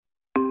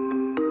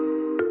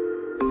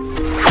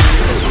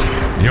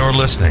You're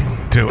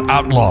listening to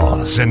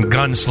Outlaws and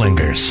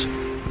Gunslingers,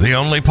 the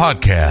only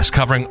podcast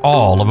covering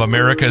all of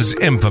America's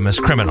infamous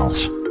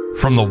criminals,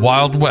 from the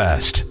Wild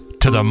West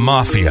to the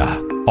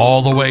Mafia,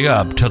 all the way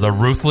up to the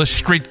ruthless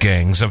street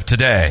gangs of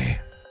today.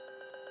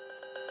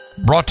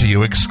 Brought to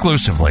you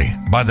exclusively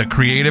by the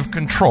Creative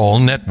Control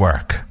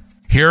Network.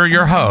 Here are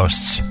your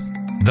hosts,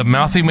 the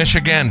Mouthy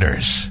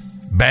Michiganders,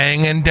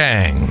 Bang and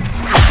Dang.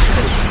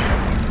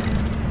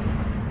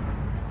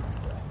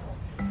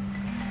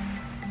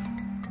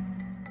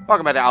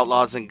 Welcome back to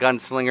Outlaws and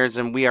Gunslingers,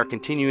 and we are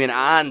continuing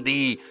on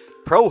the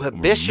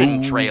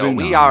Prohibition Trail.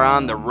 We are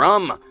on the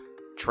rum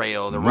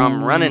trail, the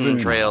rum running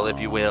trail, if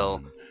you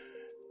will.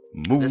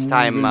 This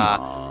time,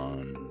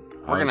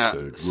 we're going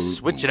to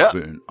switch it up.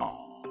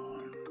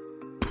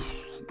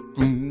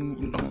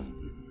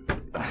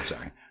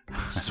 Sorry.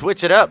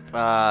 Switch it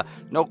up.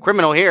 No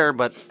criminal here,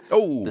 but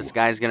this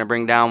guy's going to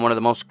bring down one of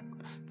the most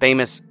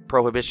famous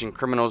Prohibition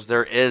criminals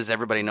there is.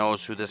 Everybody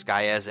knows who this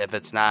guy is. If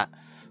it's not,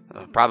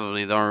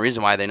 probably the only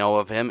reason why they know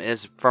of him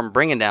is from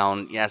bringing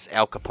down, yes,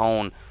 Al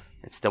Capone.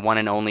 It's the one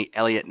and only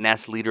Eliot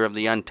Ness, leader of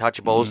the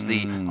Untouchables,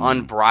 the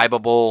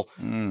unbribable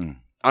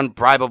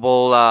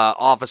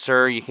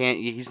officer.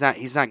 He's not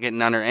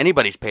getting under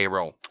anybody's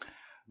payroll,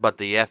 but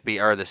the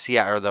FBI or the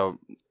CIA or the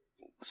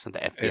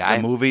FBI. Is the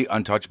movie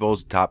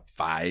Untouchables top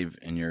 5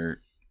 in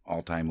your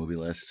all-time movie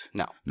list?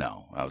 No,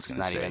 I was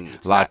going to say.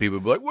 A lot of people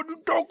would be like, "What are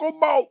you talking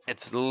about?"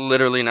 It's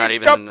literally not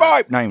even top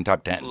 5, not even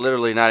top 10.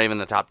 Literally not even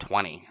the top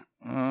 20.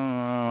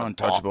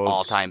 Untouchables,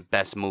 all-time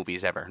best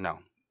movies ever. No.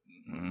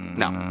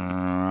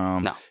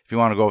 If you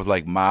want to go with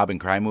like mob and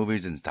crime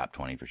movies, it's top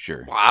 20 for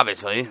sure. Well,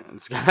 obviously,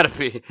 it's got to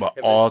be. But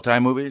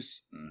all-time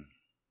movies?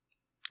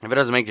 If it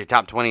doesn't make your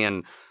top 20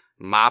 in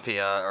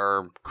mafia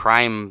or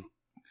crime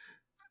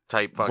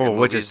type fucking movies,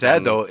 what you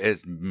said, though,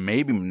 is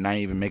maybe not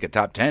even make a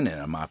top 10 in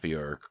a mafia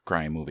or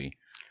crime movie.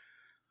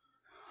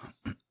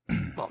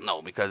 Well,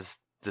 no, because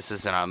this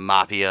isn't a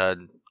mafia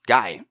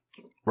guy.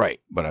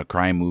 Right, but a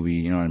crime movie,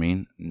 you know what I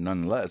mean?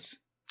 Nonetheless.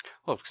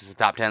 Well, because the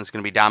top 10 is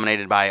going to be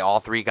dominated by all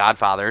three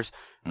Godfathers.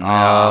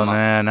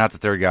 Not the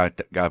third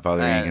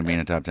Godfather. Ain't going to be in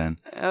the top 10.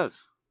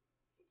 It's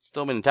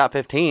still been in the top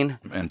 15.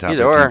 In top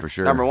Either 15 or. for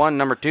sure. Number 1,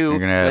 number 2.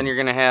 Then you're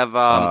going to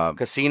have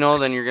Casino.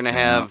 Then you're going to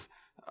have...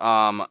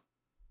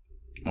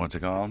 what's it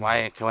called?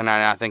 Why can I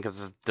not think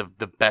of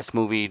the best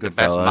movie, the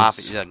Goodfellas.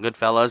 best mafia?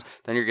 Goodfellas.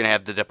 Then you're going to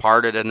have The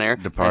Departed in there.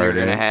 Then you're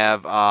going to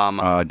have...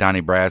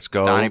 Donnie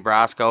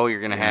Brasco.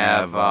 You're going to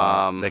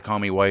have... They Call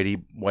Me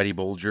Whitey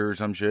Bulger or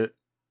some shit.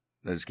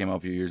 That just came out a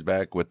few years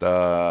back with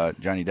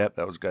Johnny Depp.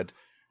 That was good.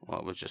 Well,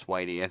 it was just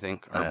Whitey, I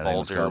think. Or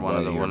Bulger. One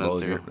of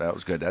the two. That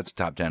was good. That's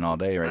top 10 all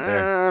day right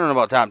there. I don't know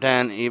about top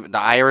 10. Even The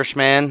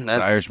Irishman. The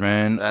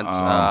Irishman.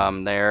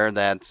 That's there.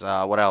 That's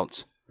what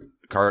else?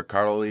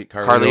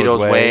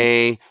 Carlito's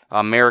Way.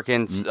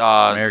 American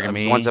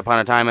Me. Once Upon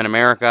a Time in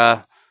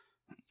America.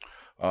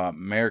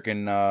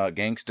 American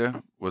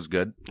Gangsta was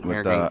good.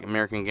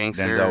 American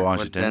Gangster. Denzel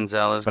Washington. With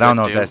Denzel is but I don't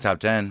know too. if that's top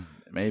 10.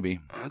 Maybe.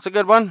 It's a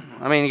good one.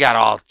 I mean, you got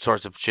all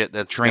sorts of shit.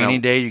 That's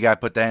Training Day, you got to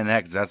put that in that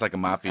because that's like a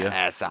mafia.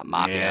 That's not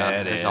mafia.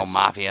 Yeah, There's no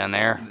mafia in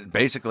there.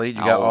 Basically, you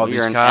got all these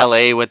You're in cops.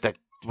 L.A. with the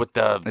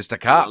It's the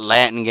cops.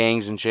 Latin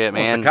gangs and shit,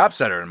 man. It's the cops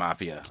that are in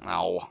mafia.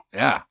 No.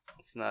 Yeah.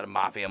 It's not a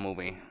mafia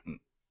movie.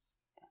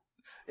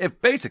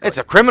 It's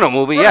a criminal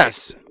movie, right.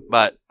 Yes,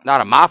 but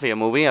not a mafia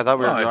movie. I thought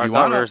we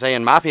were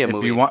saying mafia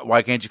movie.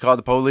 Why can't you call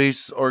the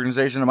police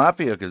organization a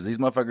mafia? Because these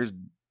motherfuckers,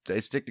 they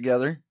stick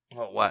together.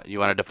 Well, what? You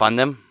want to defund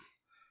them?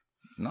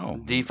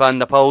 No. Defund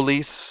the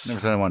police?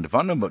 Never said I wanted to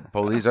defund them, but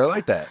police are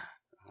like that.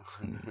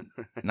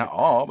 Not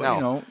all, but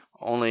no.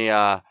 Only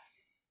they're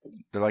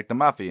like the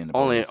mafia in the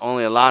police.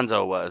 Only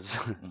Alonzo was.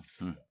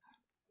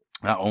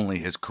 Not only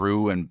his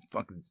crew and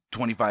fucking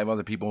 25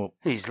 other people.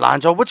 He's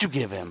Lonzo. What'd you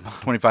give him?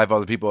 25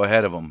 other people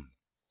ahead of him.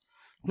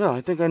 No,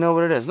 I think I know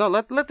what it is. No,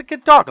 let the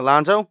kid talk,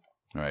 Alonzo. All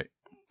right.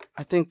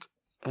 I think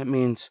that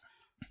means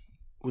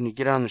when you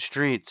get on the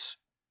streets,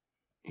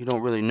 you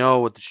don't really know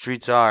what the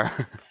streets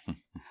are.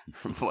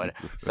 He's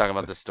talking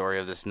about the story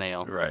of the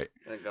snail. Right.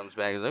 And it comes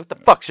back and like, what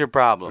the fuck's your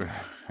problem?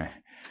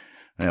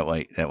 That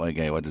white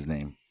guy, what's his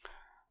name?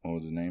 What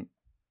was his name?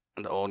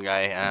 The old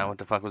guy, what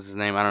the fuck was his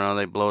name? I don't know.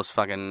 They blow his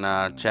fucking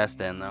chest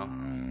in, though.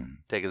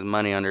 Take his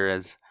money under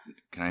his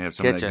Can I have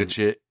some of that good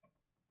shit?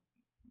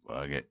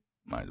 Fuck it.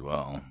 Might as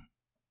well.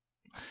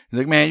 He's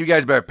like, man, you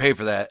guys better pay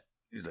for that.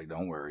 He's like,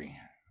 don't worry.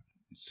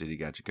 The city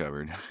got you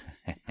covered.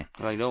 I'm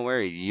like, don't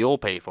worry. You'll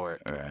pay for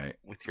it. All right.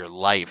 With your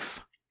life.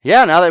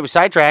 Yeah, now that we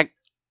sidetracked,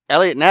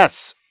 Eliot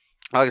Ness.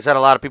 Like I said,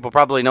 a lot of people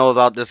probably know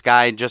about this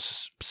guy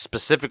just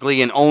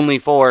specifically and only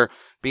for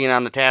being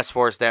on the task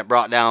force that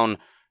brought down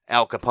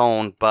Al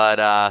Capone.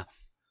 But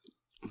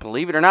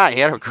believe it or not,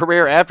 he had a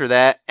career after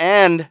that.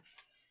 And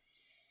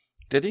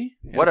did he?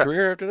 What a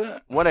career after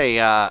that? What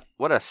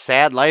a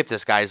sad life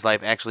this guy's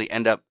life actually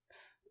ended up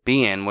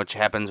being, which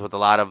happens with a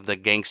lot of the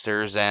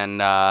gangsters and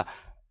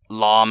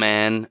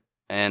lawmen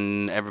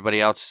and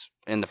everybody else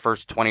in the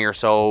first 20 or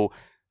so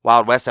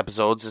Wild West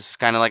episodes. This is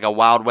kind of like a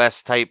Wild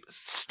West type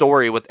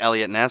story with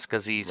Eliot Ness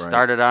because he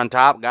started on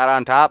top, got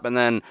on top, and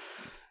then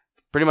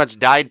pretty much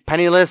died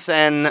penniless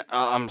and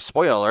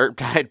spoiler alert,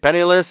 died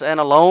penniless and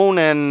alone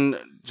and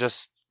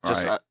just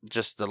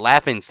the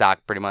laughing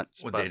stock pretty much.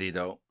 What did he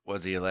though?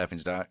 Was he a laughing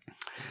stock?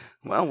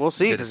 Well, we'll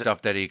see. The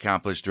stuff that he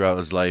accomplished throughout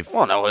his life.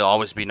 Well, no, he'll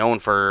always be known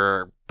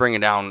for bringing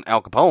down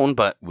Al Capone,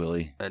 but will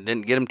he? It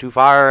didn't get him too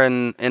far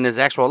in his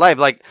actual life.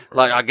 Like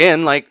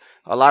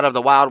a lot of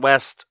the Wild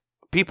West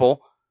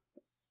people,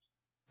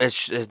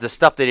 it's the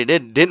stuff that he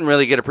didn't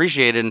really get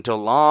appreciated until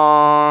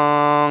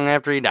long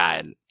after he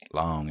died.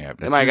 Long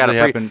after. It might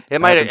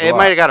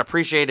have got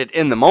appreciated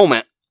in the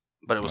moment,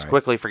 but it was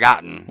quickly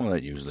forgotten. Well,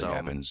 that usually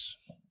happens.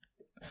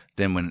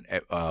 Then when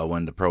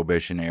the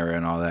Prohibition era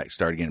and all that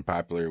started getting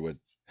popular with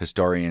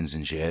historians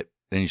and shit,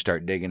 then you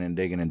start digging and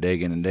digging and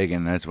digging and digging,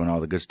 and that's when all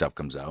the good stuff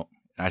comes out.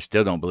 I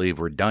still don't believe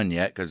we're done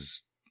yet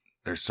because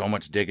there's so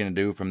much digging to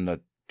do from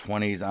the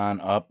 20s on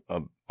up.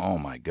 Oh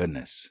my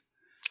goodness.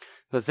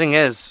 The thing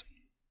is,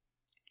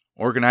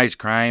 organized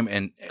crime,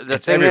 and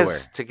it's everywhere.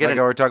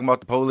 We're talking about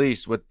the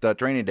police with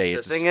Training Day.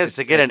 The thing is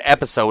to get an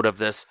episode of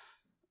this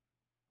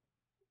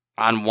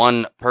on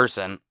one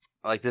person,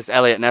 like this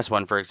Eliot Ness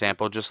one, for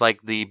example, just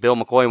like the Bill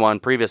McCoy one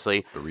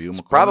previously,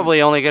 it's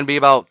probably only going to be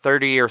about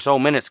 30 or so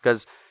minutes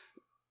because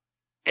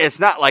it's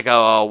not like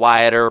a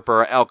Wyatt Earp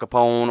or Al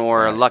Capone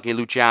or a Lucky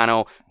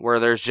Luciano where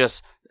there's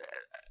just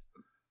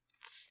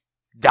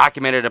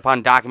documented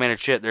upon documented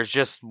shit. There's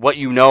just what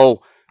you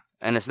know,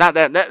 and it's not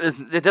that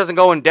it doesn't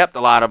go in depth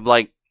a lot of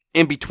like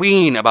in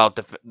between about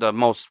the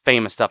most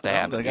famous stuff that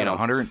happened. They got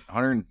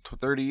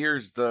 130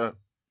 years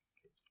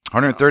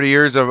 130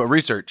 years of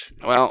research.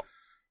 Well,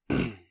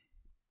 you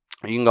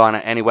can go on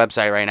any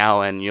website right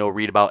now and you'll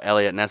read about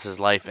Eliot Ness's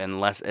life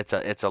in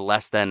it's a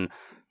less than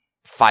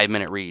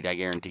 5-minute read, I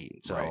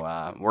guarantee.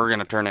 So we're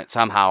gonna turn it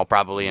somehow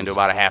probably into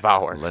about a half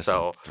hour. Less than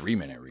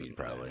 3-minute read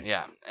probably.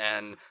 Yeah,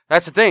 and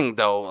that's the thing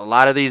though. A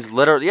lot of these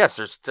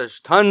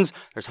there's tons,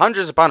 there's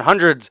hundreds upon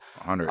hundreds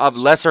of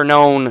lesser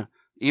known.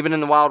 Even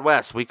in the Wild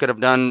West, we could have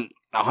done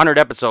 100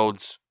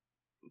 episodes.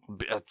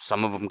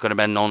 Some of them could have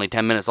been only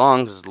 10 minutes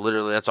long because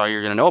literally that's all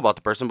you're going to know about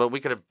the person. But we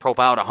could have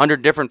profiled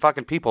 100 different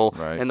fucking people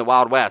in the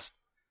Wild West.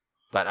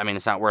 But, I mean,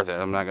 it's not worth it.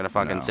 I'm not going to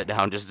fucking sit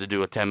down just to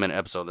do a 10-minute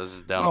episode. This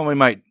is dumb. Well, we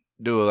might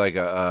do like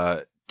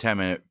a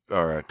 10-minute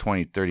or a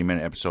 20,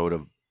 30-minute episode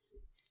of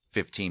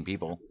 15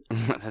 people.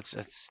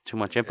 That's too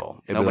much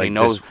info. Nobody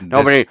knows.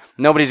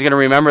 Nobody's going to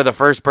remember the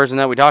first person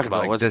that we talked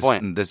about. What's the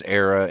point? This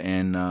era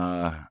in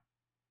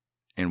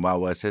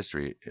Wild West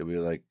history. It would be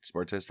like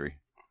sports history.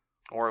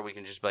 Or we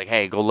can just be like,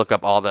 hey, go look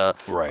up all the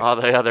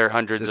other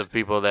hundreds of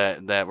people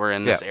that were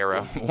in this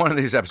era. One of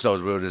these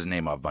episodes, we'll just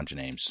name off a bunch of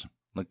names.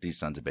 Look these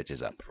sons of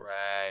bitches up.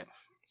 Right.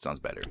 Sounds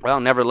better.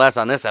 Well, nevertheless,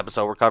 on this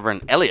episode, we're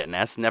covering Eliot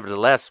Ness.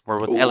 Nevertheless, we're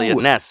with Eliot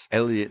Ness.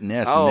 Eliot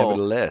Ness,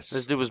 nevertheless.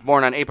 This dude was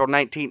born on April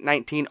 19th,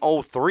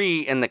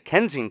 1903 in the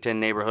Kensington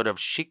neighborhood of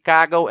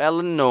Chicago,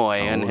 Illinois.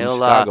 And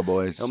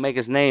he'll make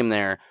his name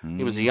there. Mm-hmm.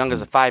 He was the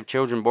youngest of 5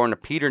 children born to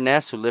Peter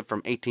Ness, who lived from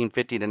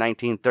 1850 to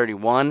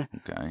 1931.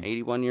 Okay.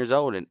 81 years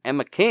old. And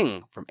Emma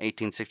King from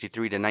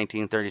 1863 to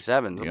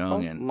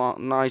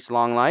 1937. Nice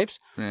long lives.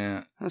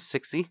 Yeah.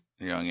 60.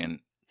 Youngin'.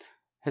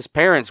 His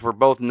parents were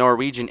both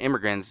Norwegian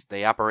immigrants.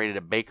 They operated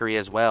a bakery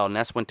as well.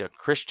 Ness went to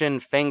Christian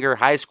Fenger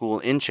High School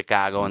in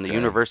Chicago and the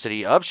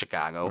University of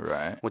Chicago,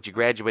 which he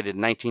graduated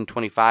in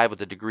 1925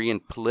 with a degree in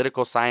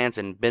political science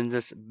and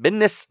business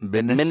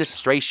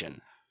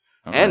administration,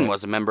 and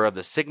was a member of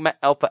the Sigma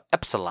Alpha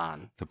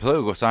Epsilon. The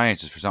political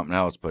science is for something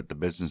else, but the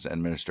business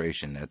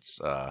administration,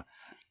 that's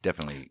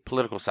definitely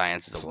political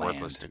science is a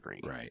worthless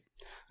degree. Right.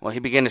 Well, he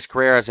began his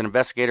career as an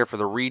investigator for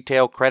the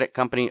Retail Credit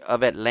Company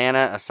of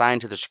Atlanta,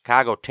 assigned to the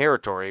Chicago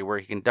territory, where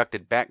he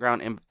conducted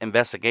background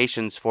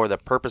investigations for the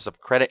purpose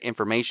of credit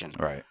information.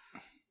 Right.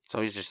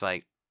 So he's just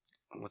like,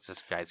 what's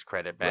this guy's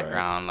credit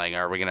background? Like,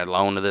 are we going to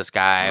loan to this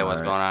guy?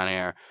 What's going on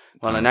here?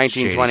 Well, in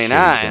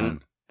 1929,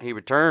 he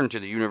returned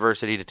to the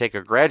university to take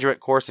a graduate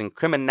course in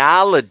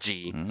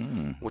criminology,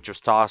 which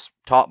was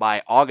taught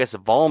by August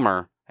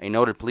Vollmer, a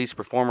noted police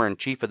performer and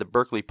chief of the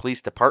Berkeley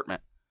Police Department.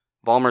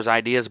 Vollmer's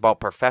ideas about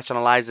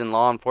professionalizing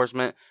law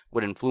enforcement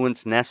would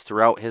influence Ness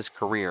throughout his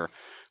career.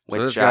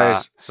 Which,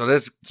 so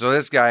this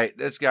guy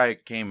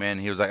came in.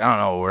 He was like, I don't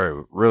know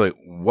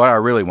what I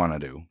really want to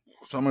do.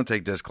 So I'm going to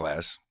take this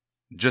class.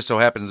 Just so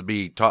happens to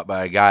be taught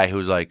by a guy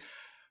who's like,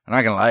 I'm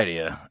not going to lie to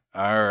you.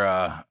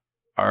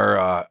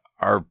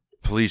 Our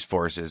police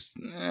force is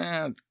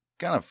kind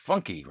of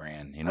funky,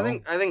 Rand. You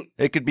know, I think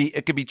it could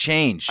be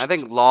changed. I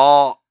think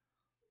law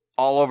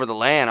all over the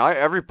land.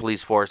 Every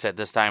police force at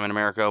this time in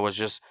America was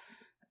just.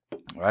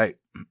 Right.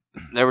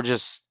 They were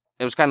just,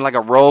 it was kind of like a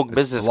rogue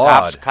business.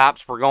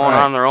 Cops were going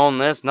on their own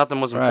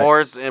nothing was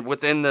enforced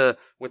within the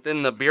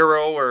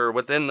bureau or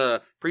within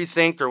the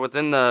precinct or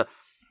within the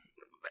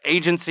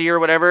agency or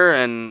whatever.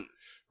 And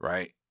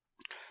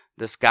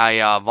this guy,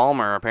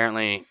 Vollmer,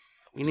 apparently,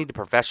 we need to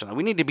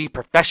be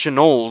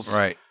professionals.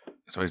 Right.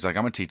 So he's like,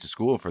 I'm going to teach a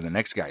school for the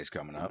next guys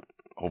coming up.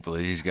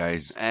 Hopefully these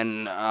guys.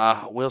 And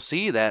we'll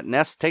see that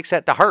Ness takes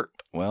that to heart.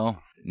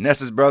 Well,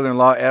 Ness's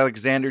brother-in-law,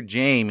 Alexander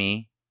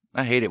Jamie.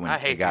 I hate it when I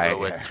hate a guy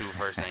with 2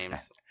 first names.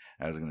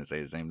 I was going to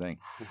say the same thing.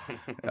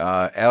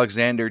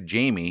 Alexander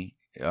Jamie,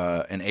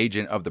 an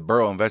agent of the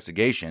Bureau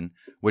investigation,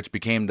 which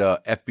became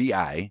the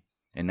FBI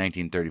in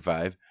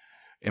 1935,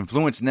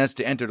 influenced Ness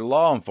to enter the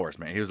law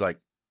enforcement. He was like,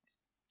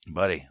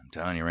 buddy, I'm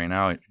telling you right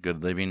now,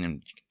 good living, and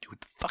you can do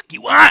what the fuck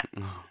you want.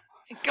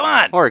 Come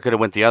on. Or it could have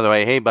went the other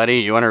way. Hey, buddy,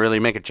 you want to really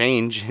make a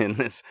change in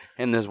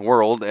this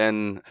world?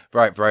 And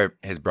right,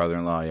 his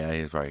brother-in-law, yeah,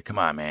 he's right. Come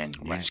on, man.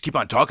 You just keep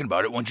on talking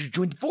about it. Once you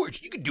join the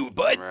force, you can do it,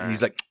 bud. Right. And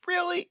he's like,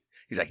 really?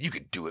 He's like, you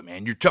can do it,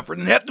 man. You're tougher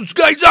than half those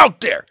guys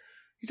out there.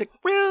 He's like,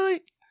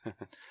 really?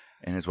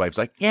 And his wife's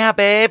like, yeah,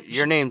 babe.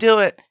 Do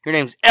it. Your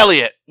name's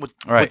Eliot with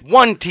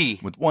one T.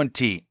 With one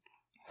T.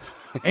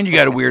 And you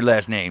got a weird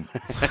last name.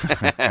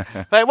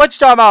 Hey, what you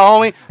talking about,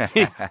 homie?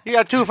 You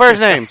got two first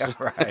names.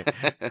 Right.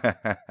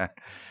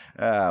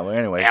 Well,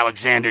 anyway.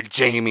 Alexander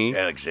Jamie.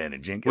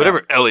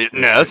 Whatever, Eliot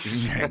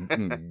Ness.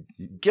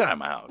 Get out of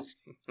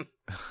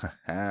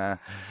my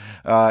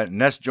house.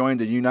 Ness joined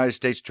the United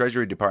States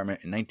Treasury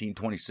Department in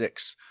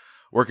 1926,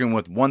 working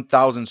with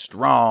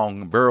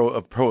 1,000-strong Bureau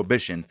of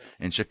Prohibition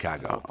in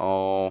Chicago.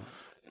 Oh.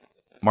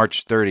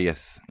 March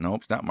 30th. No,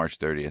 it's not March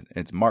 30th.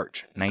 It's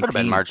March 19th. Could have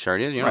been March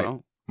 30th. You don't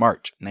know.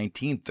 March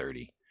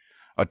 1930.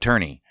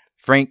 Attorney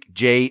Frank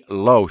J.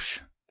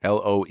 Loesch,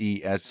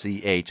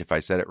 Loesch, if I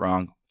said it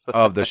wrong,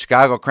 of the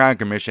Chicago Crime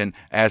Commission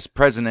as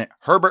President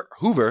Herbert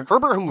Hoover.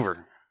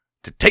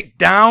 To take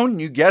down,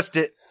 you guessed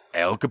it,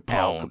 Al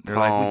Capone. They're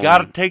like, we got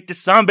to take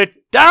this sumbitch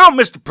down,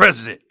 Mr.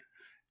 President.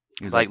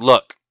 He's like,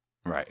 look.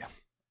 Right.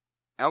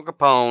 Al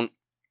Capone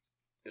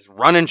is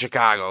running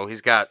Chicago.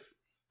 He's got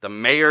the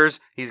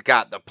mayors. He's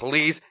got the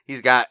police.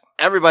 He's got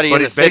everybody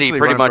in the city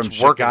pretty much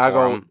from working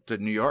Chicago for him. to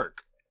New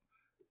York.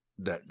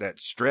 That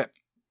strip.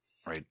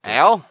 Right there.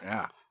 Al?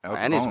 Yeah.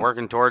 And he's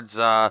working towards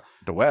the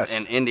West.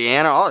 in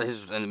Indiana,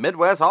 in the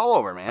Midwest, all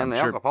over, man.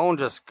 Al Capone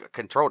just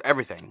controlled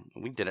everything.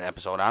 We did an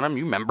episode on him.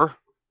 You remember?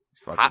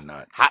 Fucking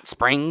nuts. Hot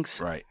Springs.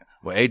 Right.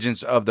 Well,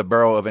 agents of the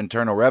Bureau of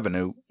Internal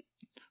Revenue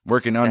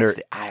working under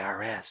the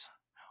IRS.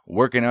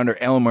 Working under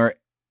Elmer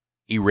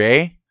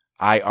Irey,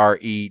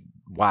 Irey.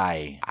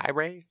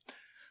 Irey?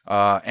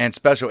 And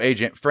Special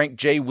Agent Frank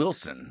J.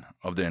 Wilson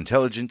of the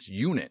Intelligence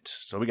Unit.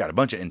 So we got a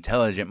bunch of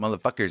intelligent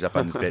motherfuckers up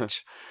on this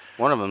bitch.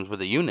 One of them's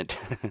with a unit.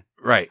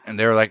 Right. And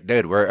they were like,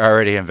 dude, we're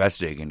already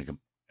investigating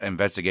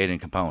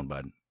Capone,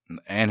 bud,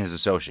 and his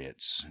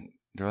associates.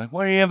 They're like,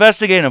 what are you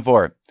investigating him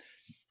for?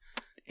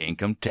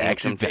 Income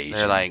tax evasion.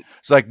 They're like,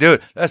 it's like,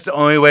 dude, that's the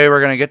only way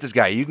we're going to get this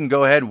guy. You can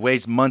go ahead and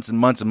waste months and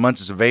months and months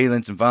of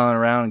surveillance and following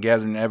around and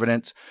gathering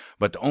evidence,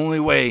 but the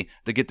only way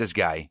to get this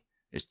guy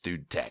is through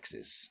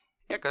taxes.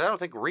 Yeah, because I don't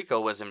think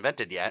RICO was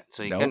invented yet,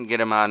 so you couldn't get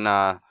him on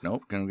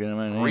couldn't get him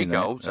on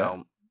RICO,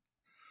 so...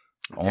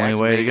 Only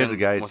way to get the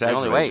guy is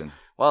tax evasion.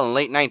 Well, in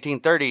late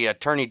 1930,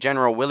 Attorney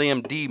General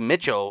William D.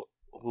 Mitchell,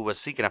 who was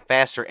seeking a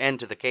faster end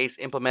to the case,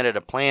 implemented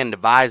a plan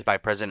devised by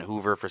President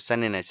Hoover for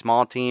sending a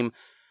small team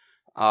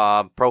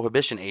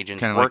prohibition agents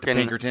kind of working... like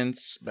the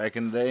Pinkertons back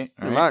in the day?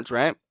 Pretty much,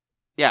 right?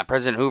 Yeah,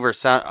 President Hoover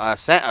sent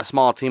a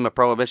small team of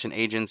prohibition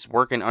agents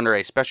working under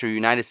a special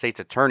United States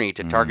attorney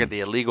to target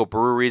the illegal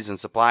breweries and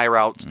supply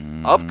routes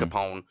of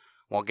Capone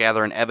while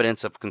gathering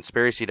evidence of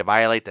conspiracy to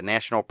violate the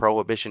National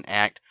Prohibition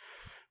Act,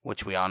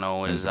 which we all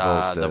know is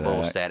the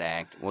Volstead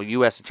Act. Well,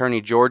 U.S.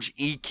 Attorney George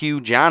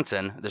E.Q.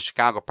 Johnson, the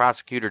Chicago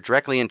prosecutor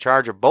directly in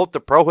charge of both the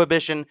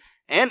prohibition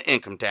and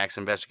income tax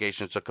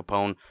investigations of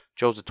Capone,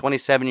 chose a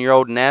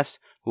 27-year-old Ness,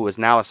 who is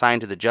now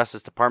assigned to the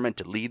Justice Department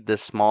to lead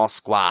this small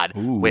squad,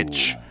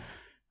 which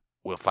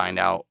we'll find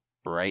out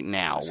right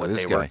now what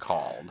they were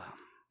called.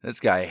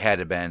 This guy had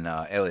to been,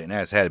 Eliot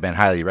Ness had to been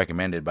highly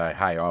recommended by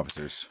high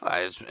officers.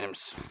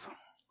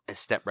 His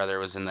stepbrother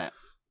was in the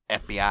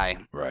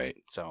FBI. Right.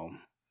 So...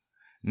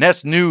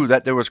 Ness knew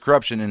that there was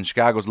corruption in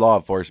Chicago's law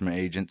enforcement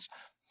agents,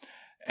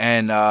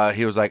 and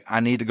he was like, I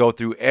need to go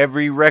through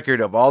every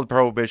record of all the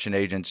prohibition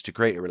agents to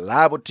create a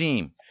reliable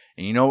team.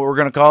 And you know what we're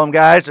going to call them,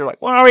 guys? They're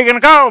like, what are we going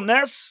to call them,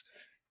 Ness?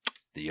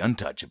 The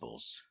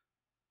Untouchables.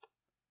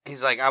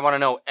 He's like, I want to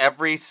know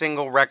every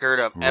single record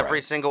of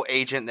every single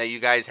agent that you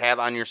guys have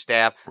on your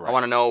staff. Right. I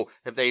want to know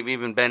if they've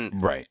even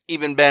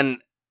been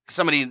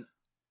somebody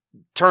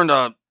turned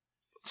a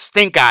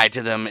stink eye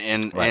to them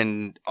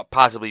and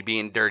possibly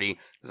being dirty.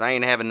 Because I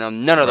ain't having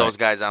none of those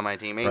guys on my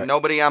team. Ain't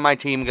nobody on my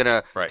team going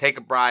to take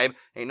a bribe.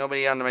 Ain't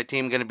nobody on my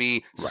team going to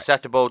be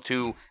susceptible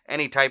to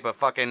any type of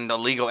fucking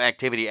illegal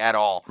activity at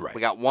all. Right. We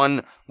got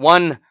one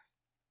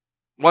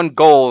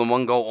goal and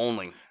one goal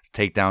only.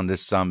 Take down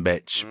this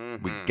sumbitch.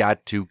 Mm-hmm. We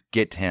got to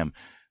get him.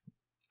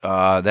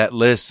 That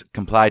list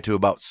complied to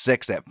about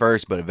 6 at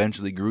first, but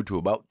eventually grew to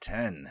about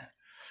 10.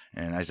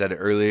 And I said it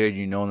earlier,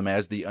 you know them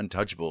as the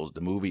Untouchables,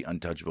 the movie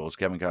Untouchables.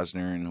 Kevin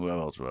Costner and who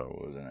else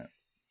was in it?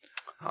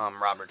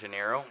 Robert De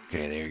Niro.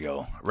 Okay, there you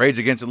go. Raids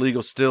against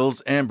illegal stills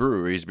and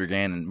breweries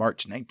began in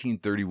March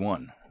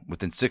 1931.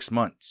 Within 6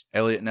 months,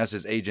 Eliot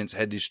Ness's agents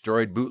had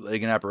destroyed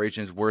bootlegging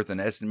operations worth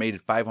an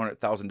estimated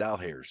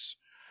 $500,000.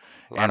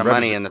 A lot of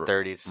money in the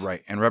 30s.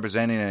 Right, and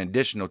representing an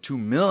additional $2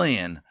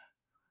 million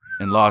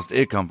in lost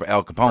income for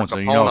Al Capone. So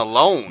you know,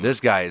 alone. This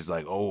guy is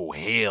like, oh,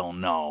 hell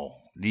no.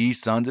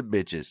 These sons of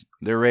bitches.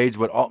 Their raids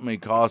would ultimately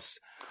cost...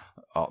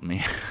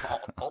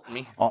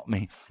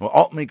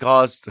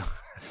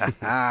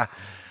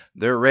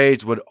 Their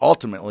raids would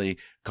ultimately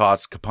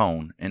cost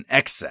Capone in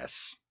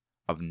excess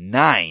of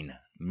 $9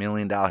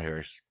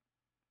 million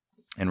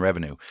in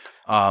revenue.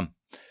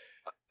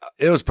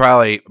 It was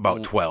probably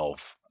about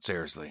 12.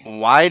 Seriously.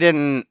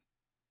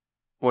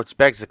 Which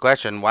begs the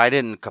question, why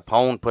didn't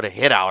Capone put a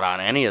hit out on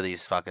any of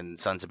these fucking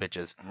sons of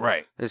bitches?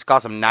 Right. This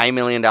cost him $9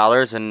 million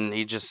and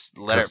he just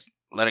let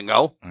it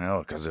go?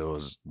 No, because it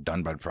was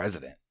done by the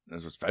president.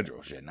 This was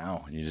federal shit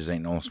now. You just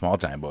ain't no small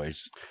time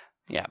boys.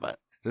 Yeah, but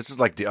this is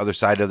like the other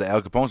side of the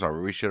Al Capone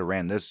story. We should have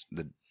ran this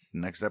the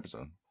next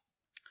episode.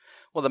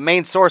 Well, the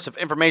main source of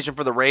information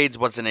for the raids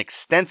was an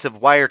extensive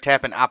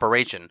wiretapping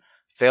operation.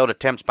 Failed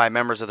attempts by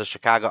members of the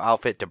Chicago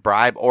outfit to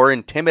bribe or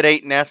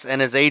intimidate Ness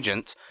and his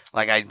agents,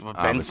 like I've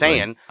been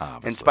saying,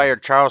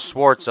 inspired Charles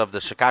Schwartz of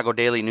the Chicago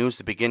Daily News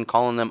to begin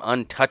calling them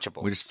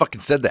Untouchables. We just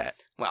fucking said that.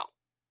 Well,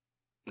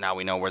 now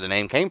we know where the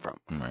name came from.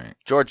 Right.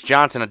 George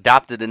Johnson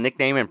adopted the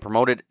nickname and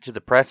promoted it to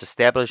the press,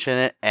 establishing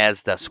it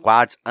as the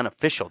squad's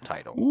unofficial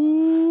title.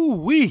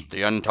 Ooh-wee.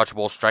 The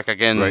Untouchables strike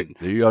again. Right,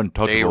 the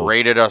Untouchables. They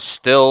raided us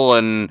still,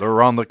 and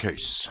they're on the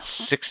case.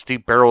 60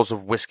 barrels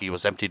of whiskey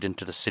was emptied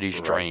into the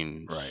city's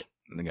drains. Right.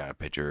 They got a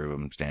picture of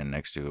him standing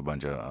next to a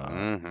bunch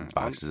of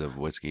boxes of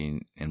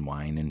whiskey and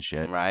wine and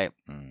shit. Right.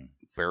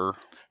 Beer.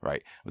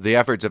 Right. The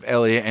efforts of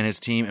Eliot and his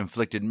team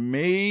inflicted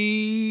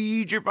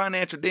major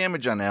financial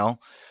damage on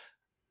Al.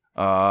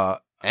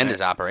 And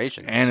his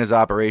operations.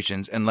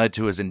 And led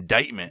to his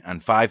indictment on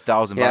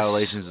 5,000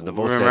 violations of the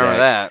Volstead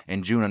Act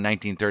in June of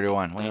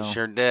 1931. Well, he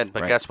sure did.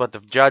 But guess what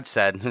the judge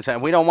said? He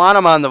said, we don't want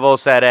him on the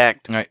Volstead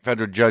Act. Right.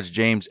 Federal Judge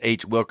James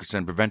H.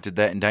 Wilkerson prevented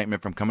that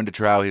indictment from coming to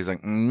trial. He's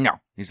like, no.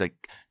 He's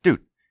like,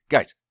 dude,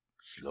 guys,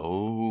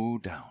 slow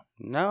down.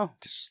 No.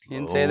 Just he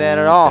didn't say that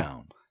at all.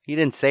 Down. He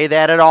didn't say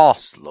that at all.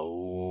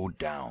 Slow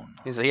down.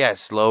 He said, yeah,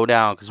 slow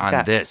down.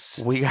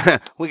 We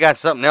got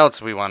something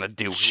else we want to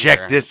do.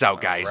 Check this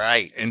out, guys.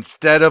 Right.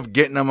 Instead of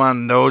getting them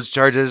on those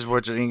charges,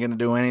 which ain't going to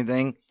do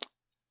anything,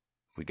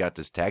 we got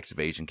this tax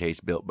evasion case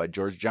built by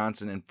George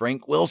Johnson and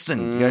Frank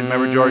Wilson. You guys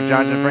remember George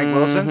Johnson and Frank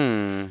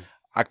Wilson?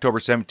 October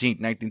 17th,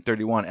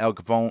 1931, Al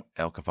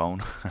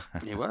Capone.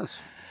 He was.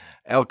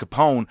 Al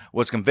Capone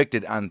was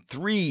convicted on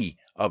 3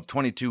 of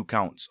 22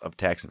 counts of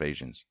tax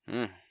evasions.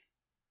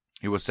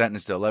 He was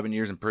sentenced to 11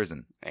 years in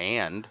prison.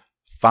 And?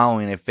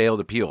 Following a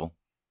failed appeal,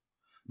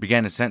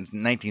 began his sentence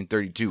in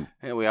 1932.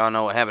 Yeah, we all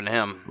know what happened to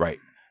him. Right.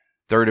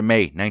 3rd of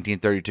May,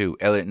 1932,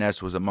 Eliot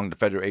Ness was among the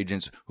federal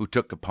agents who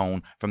took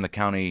Capone from the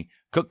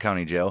Cook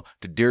County Jail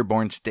to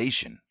Dearborn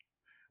Station,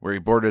 where he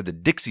boarded the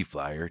Dixie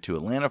Flyer to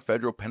Atlanta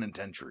Federal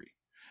Penitentiary.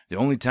 The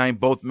only time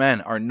both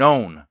men are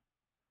known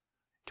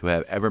to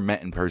have ever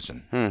met in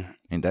person.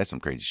 Ain't that some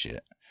crazy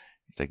shit?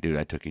 He's like, dude,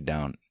 I took you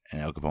down. And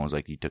Al Capone was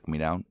like, you took me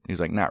down? He was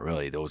like, not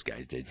really. Those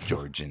guys did.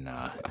 George and,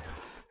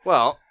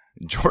 what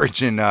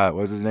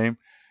was his name?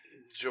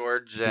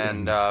 George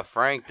and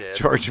Frank did.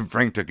 George and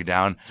Frank took you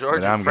down. Took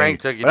you down.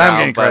 But I'm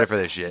getting credit for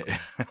this shit.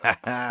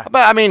 But,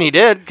 I mean, he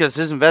did, because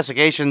his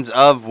investigations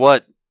of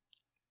what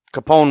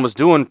Capone was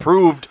doing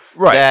proved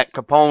that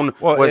Capone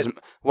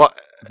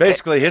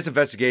basically, his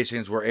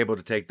investigations were able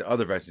to take the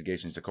other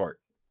investigations to court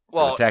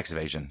for the tax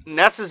evasion.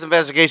 Ness's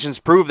investigations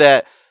proved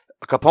that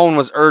Capone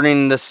was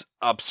earning this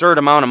absurd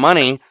amount of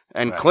money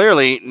and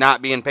clearly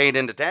not being paid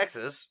into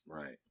taxes.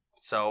 Right.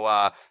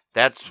 So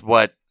that's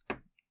what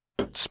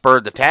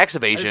spurred the tax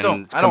evasion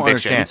conviction. I don't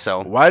understand.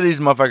 So why do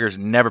these motherfuckers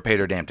never pay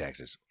their damn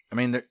taxes? I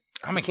mean,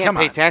 you can't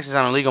pay taxes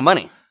on illegal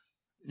money.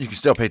 You can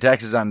still pay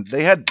taxes on.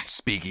 They had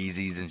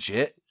speakeasies and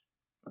shit.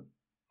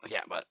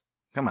 Yeah, but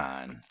come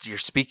on, your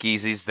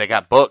speakeasies, they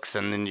got books,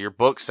 and then your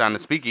books on the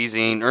speakeasy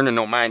ain't earning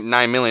no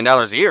 $9 million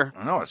a year.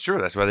 I know, it's true.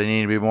 That's why they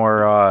need to be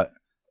more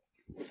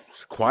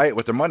quiet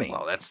with their money.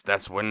 Well,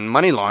 that's when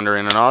money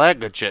laundering and all that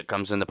good shit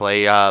comes into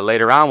play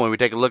later on when we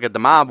take a look at the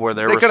mob where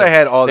they could have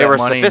had all that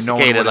money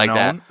sophisticated like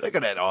that. They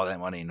could have had all that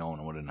money no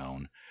one would have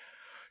known.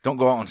 Don't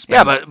go out and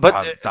spend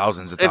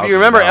thousands of dollars. If you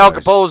remember Al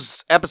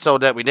Capone's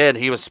episode that we did,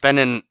 he was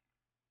spending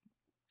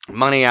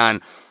money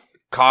on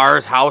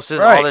cars, houses,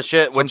 all this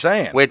shit,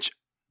 which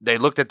they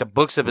looked at the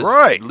books of his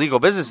legal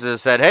businesses and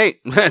said, hey,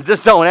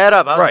 this don't add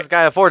up. How's this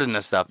guy affording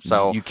this stuff?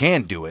 So you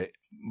can do it.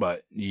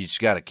 But you just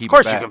got to keep. Of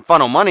course, you can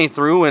funnel money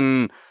through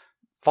and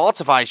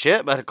falsify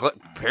shit, but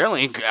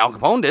apparently Al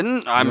Capone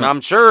didn't.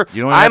 I'm sure.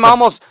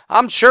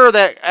 I'm sure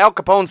that Al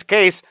Capone's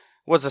case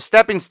was a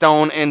stepping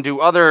stone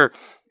into other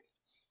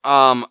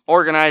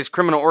organized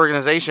criminal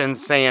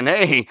organizations saying,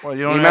 "Hey,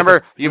 you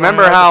remember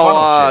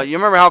how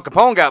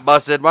Capone got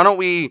busted? Why don't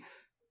we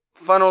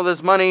funnel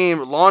this money,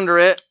 launder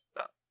it?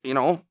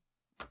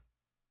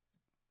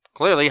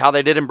 Clearly how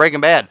they did in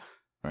Breaking Bad,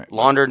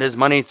 laundered his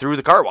money through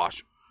the car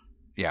wash."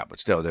 Yeah, but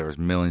still, there was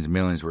millions and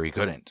millions where he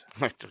couldn't.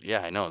 Yeah,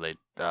 I know. They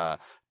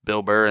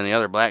Bill Burr and the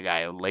other black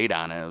guy laid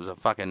on it. It was a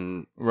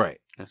fucking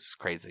It's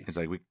crazy. It's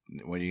like,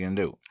 what are you gonna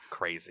do?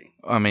 Crazy.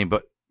 I mean,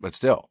 but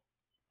still,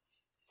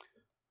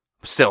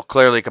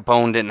 clearly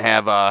Capone didn't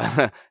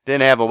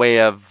have a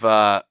way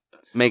of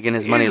making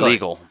his money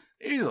legal.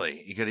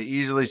 Easily. He could have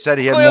easily said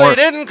he had Clearly more. he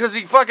didn't, because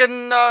he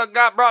fucking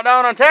got brought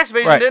down on tax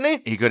evasion,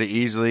 didn't he? He could have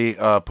easily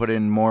put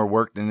in more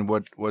work than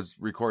what was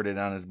recorded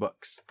on his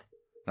books.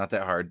 Not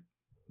that hard.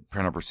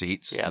 Print up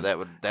receipts. Yeah, that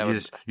would.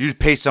 You just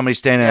pay somebody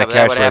standing at a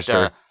cash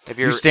register.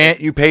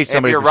 You pay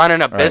somebody. If you're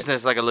running a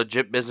business, like a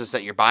legit business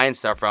that you're buying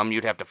stuff from,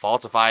 you'd have to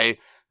falsify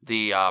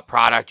the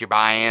product you're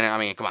buying. I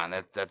mean, come on,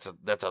 that's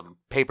a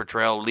paper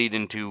trail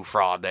leading to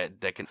fraud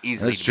that can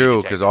easily. That's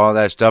true, because all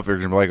that stuff you're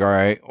gonna be like, all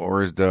right,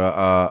 where's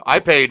the? I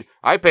paid.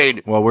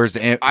 Well, where's the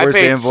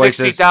 $60,000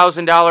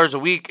 invoices? a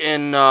week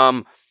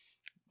in.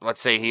 Let's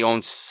say he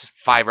owns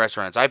 5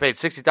 restaurants. I paid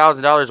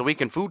 $60,000 a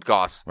week in food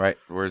costs. Right.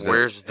 Where's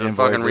the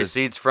fucking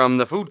receipts from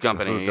the food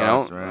company?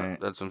 Costs, right.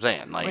 That's what I'm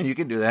saying. Like, you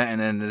can do that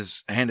and then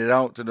just hand it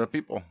out to the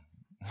people.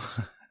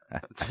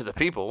 To the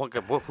people?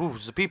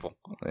 Who's the people?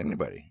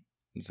 Anybody.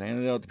 Just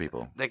hand it out to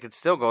people. They could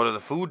still go to the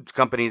food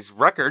company's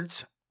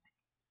records.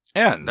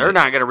 Yeah. They're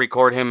not going to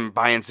record him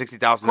buying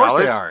 $60,000. Of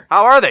course they are.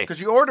 How are they?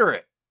 Because you order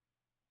it.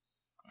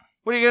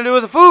 What are you going to do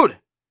with the food?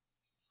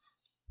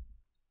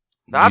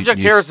 The object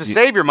here is to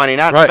save your money,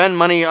 not spend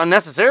money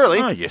unnecessarily.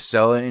 No, you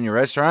sell it in your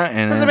restaurant,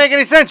 and doesn't make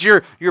any sense.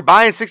 You're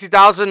buying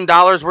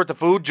 $60,000 worth of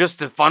food just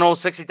to funnel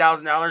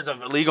 $60,000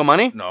 of illegal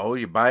money. No,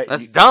 you buy it.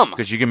 That's dumb.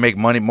 Because you can make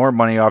more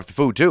money off the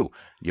food too.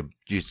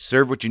 You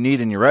serve what you need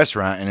in your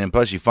restaurant, and then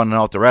plus you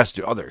funnel out the rest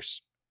to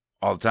others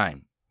all the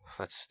time.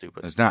 That's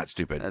stupid. It's not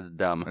stupid. That's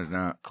dumb. It's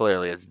not.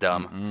 Clearly, it's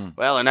dumb. Mm-hmm.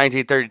 Well, in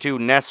 1932,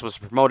 Ness was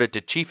promoted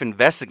to chief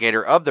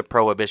investigator of the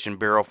Prohibition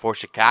Bureau for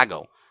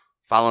Chicago.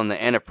 Following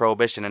the end of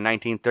Prohibition in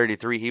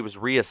 1933, he was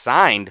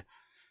reassigned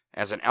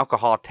as an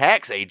alcohol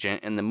tax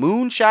agent in the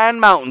Moonshine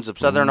Mountains of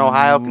southern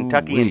Ohio,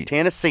 Kentucky, and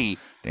Tennessee.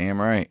 Damn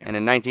right. And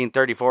in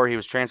 1934, he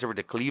was transferred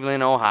to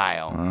Cleveland,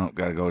 Ohio. Oh,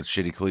 gotta go with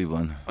shitty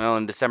Cleveland. Well,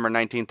 in December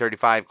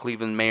 1935,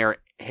 Cleveland Mayor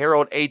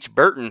Harold H.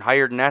 Burton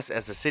hired Ness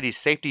as the city's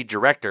safety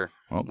director,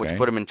 which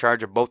put him in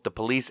charge of both the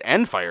police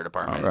and fire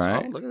departments. All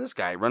right. Oh, look at this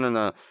guy running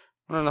the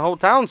whole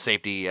town's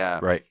safety.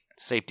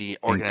 Safety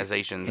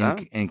organizations,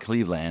 in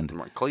Cleveland.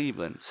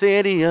 Cleveland.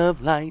 City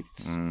of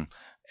Lights.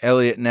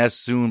 Eliot Ness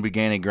soon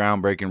began a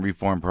groundbreaking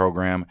reform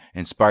program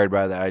inspired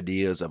by the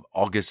ideas of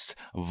August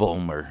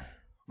Vollmer.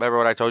 Remember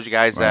what I told you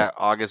guys, that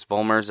August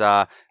Vollmer's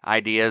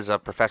ideas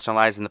of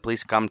professionalizing the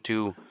police come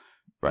to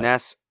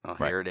Ness? Oh,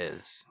 here it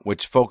is.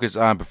 Which focus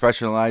on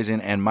professionalizing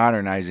and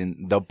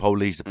modernizing the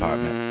police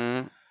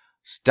department.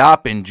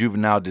 Stopping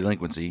juvenile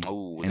delinquency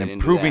and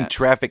improving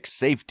traffic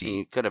safety.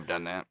 He could have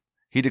done that.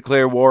 He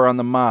declared war on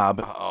the mob,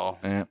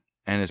 and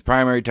his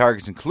primary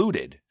targets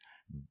included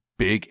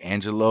Big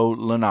Angelo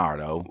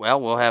Leonardo. Well,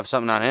 we'll have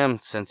something on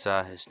him since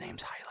his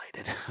name's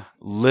highlighted.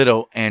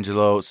 Little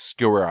Angelo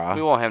Scura.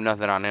 We won't have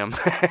nothing on him.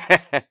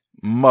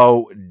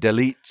 Mo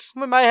Delitz.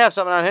 We might have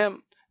something on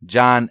him.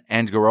 John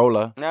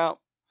Angarola. No.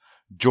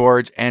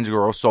 George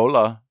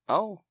Angarosola.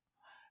 Oh.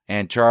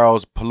 And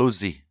Charles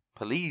Paluzzi.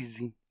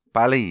 Palizzi.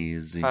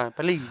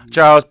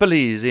 Charles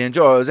Palizzi and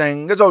George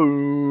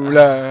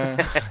Angarola.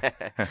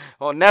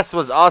 Well, Ness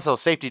was also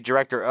safety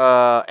director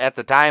at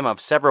the time of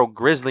several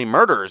grisly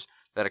murders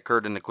that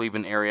occurred in the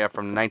Cleveland area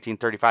from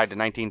 1935 to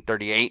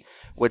 1938,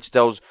 which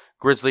those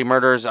grisly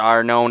murders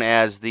are known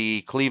as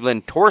the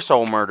Cleveland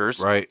Torso Murders.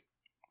 Right.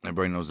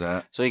 Everybody knows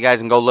that. So you guys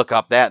can go look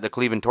up the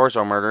Cleveland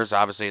Torso Murders.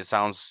 Obviously, it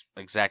sounds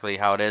exactly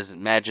how it is.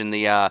 Imagine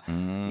you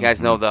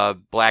guys know the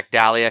Black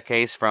Dahlia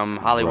case from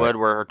Hollywood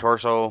where her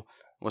torso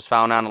was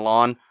found on the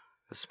lawn.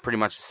 It's pretty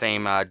much the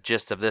same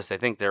gist of this. They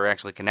think they're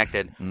actually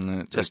connected.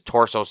 Just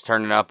torsos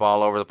turning up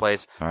all over the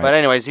place. Right. But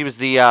anyways, he was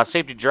the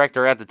safety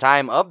director at the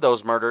time of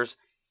those murders.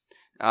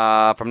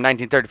 From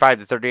 1935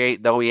 to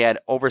 38, though he had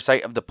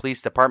oversight of the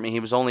police department, he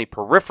was only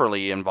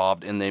peripherally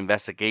involved in the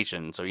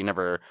investigation, so he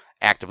never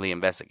actively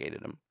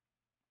investigated him.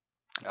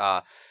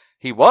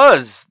 He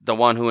was the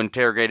one who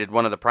interrogated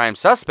one of the prime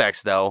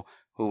suspects, though,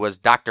 who was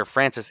Dr.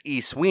 Francis E.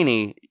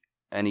 Sweeney,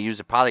 and he used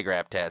a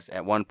polygraph test.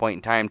 At one point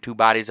in time, 2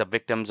 bodies of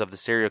victims of the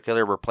serial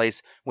killer were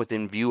placed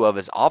within view of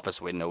his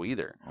office window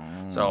either.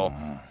 So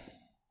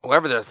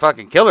whoever the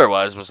fucking killer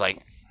was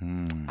like,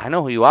 I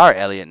know who you are,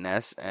 Eliot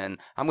Ness, and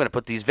I'm going to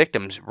put these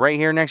victims right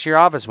here next to your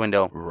office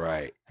window.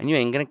 Right. And you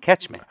ain't going to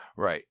catch me.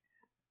 Right.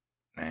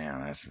 Man,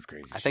 that's some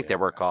crazy I think they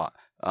were caught.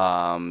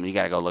 You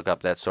got to go look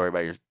up that story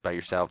by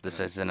yourself. This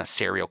isn't a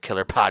serial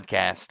killer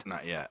podcast.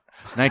 Not yet.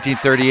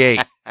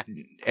 1938,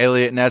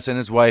 Eliot Ness and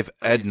his wife,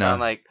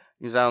 Edna.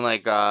 You sound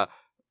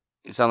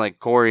like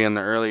Corey in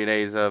the early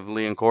days of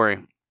Lee and Corey.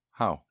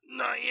 How?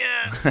 Not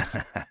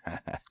yet.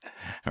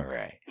 All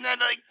right. Not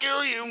I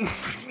kill you.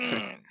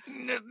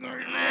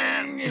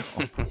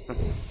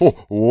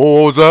 What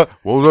was that?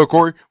 What was that,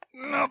 Corey?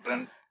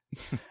 Nothing.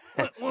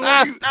 What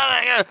are you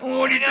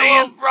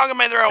saying? Frog in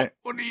my throat.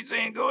 What are you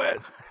saying? Go ahead.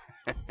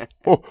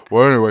 Well,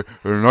 anyway,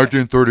 in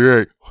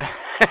 1938.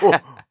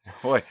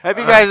 If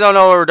you guys don't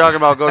know what we're talking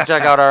about, go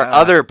check out our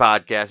other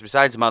podcast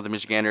besides Mouth of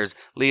Michiganders,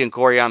 Lee and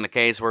Corey on the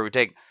Case, where we're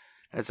 2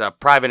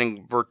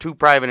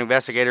 private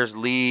investigators,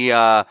 Lee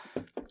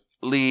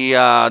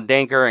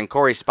Danker and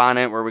Corey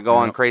Sponent, where we go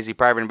on crazy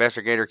private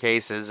investigator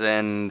cases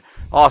and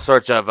all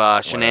sorts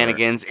of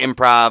shenanigans,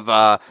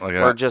 improv.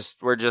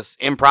 We're just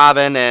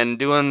improvising and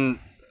doing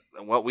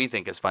what we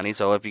think is funny.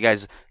 So if you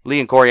guys, Lee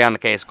and Corey on the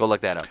case, go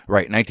look that up.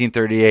 Right,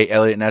 1938,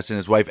 Eliot Ness and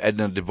his wife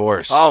Edna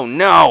divorced. Oh,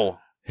 no.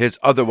 His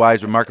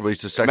otherwise remarkably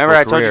successful Remember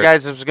I career. told you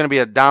guys this was going to be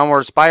a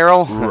downward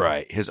spiral?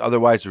 Right. His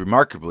otherwise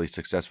remarkably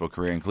successful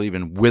career in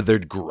Cleveland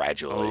withered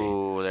gradually.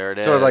 Oh, there it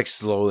is. Sort of like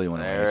slowly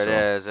went away. There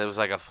it is. It was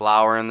like a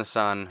flower in the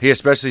sun. He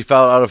especially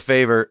fell out of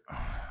favor.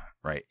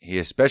 Right. He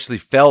especially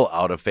fell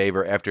out of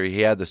favor after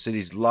he had the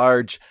city's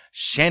large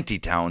shanty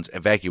towns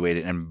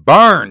evacuated and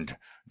burned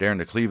during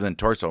the Cleveland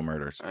torso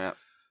murders. Yeah.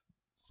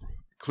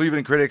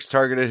 Cleveland critics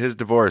targeted his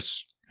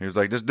divorce. He was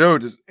like, this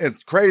dude,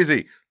 it's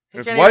crazy.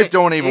 His wife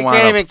don't even want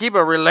him. He can't even keep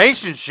a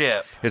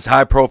relationship. His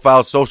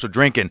high-profile social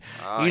drinking.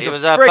 He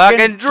was a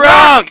fucking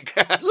drunk.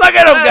 Look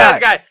at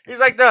him, guy. He's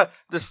like the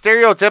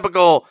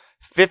stereotypical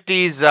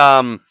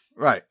 50s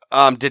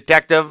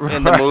detective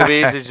in the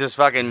movies. He's just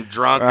fucking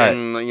drunk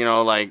and,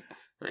 like,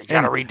 he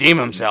got to redeem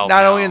himself.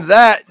 Not only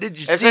that, did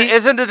you see?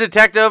 Isn't the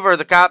detective or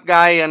the cop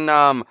guy in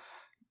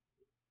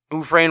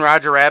Who Framed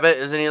Roger Rabbit?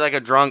 Isn't he like a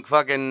drunk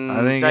fucking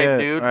type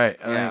dude? Right.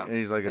 Yeah.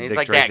 He's like a He's Dick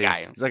like Tracy. that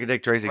guy. He's like a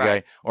Dick Tracy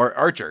guy. Or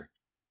Archer.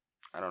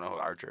 I don't know who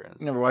Archer is.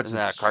 You never watched Isn't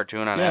that a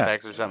cartoon on Yeah.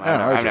 FX or something?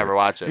 Yeah, I've never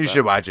watched it. You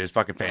should watch it. It's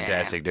fucking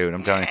fantastic, dude.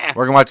 I'm telling you.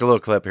 We're going to watch a little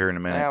clip here in a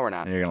minute. Yeah, we're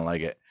not. And you're going to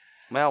like it.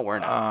 Well, we're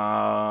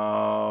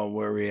not.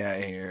 Where are we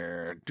at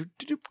here?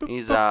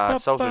 He's a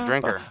social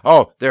drinker.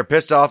 Oh, they're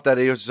pissed off that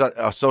he was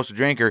a social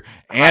drinker.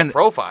 And high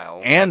profile.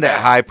 And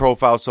that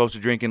high-profile social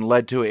drinking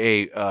led to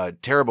a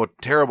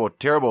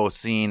terrible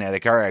scene at a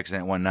car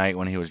accident one night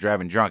when he was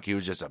driving drunk. He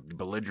was just a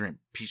belligerent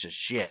piece of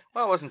shit.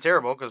 Well, it wasn't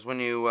terrible because when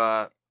you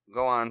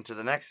go on to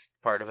the next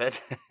part of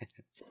it.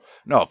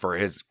 No, for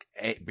his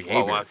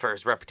behavior. Well, for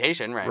his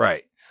reputation, right.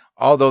 Right.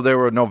 Although there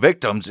were no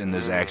victims in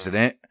this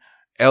accident,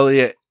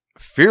 Eliot,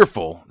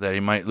 fearful that he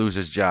might lose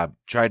his job,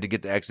 tried to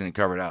get the accident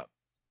covered up.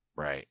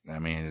 Right. I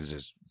mean, it's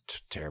just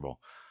terrible.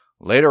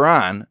 Later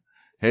on,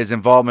 his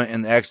involvement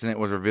in the accident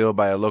was revealed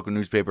by a local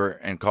newspaper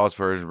and calls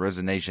for his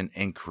resignation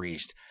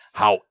increased.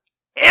 However,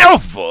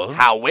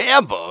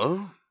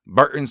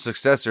 Burton's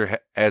successor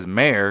as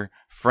mayor,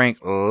 Frank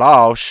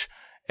Lausche,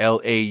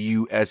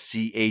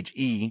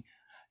 Lausche,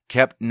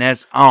 kept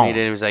Ness on.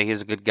 He was like,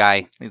 he's a good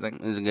guy. He's a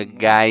good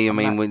guy. I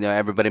mean,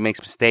 everybody makes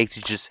mistakes.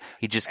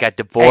 He just got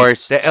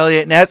divorced. Hey, that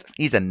Eliot Ness,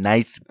 he's a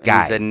nice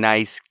guy. He's a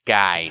nice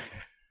guy.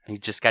 He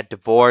just got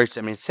divorced.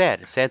 I mean, it's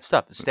sad. It's sad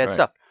stuff. It's sad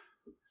stuff.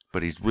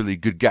 But he's really a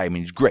good guy. I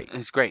mean, he's great.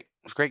 He's great.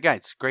 He's a great guy.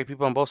 It's great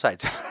people on both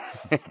sides.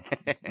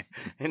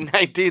 In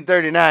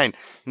 1939,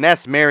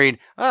 Ness married.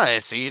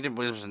 He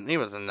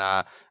wasn't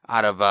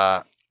out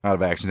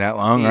of action that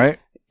long, right?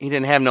 He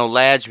didn't have no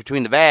ladge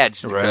between the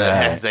badge, right.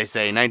 As they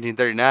say,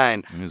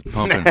 1939.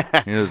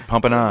 He was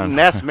pumping on.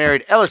 Ness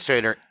married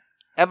illustrator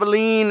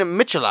Eveline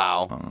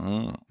Michelau.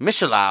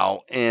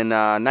 In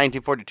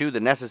 1942, the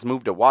Nesses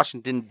moved to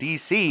Washington,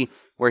 D.C.,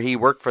 where he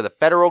worked for the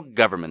federal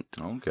government.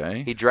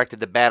 Okay. He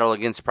directed the battle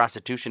against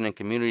prostitution in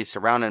communities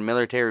surrounding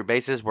military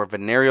bases where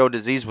venereal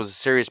disease was a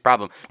serious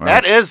problem. Right.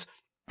 That is...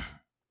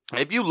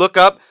 If you look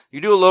up,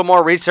 you do a little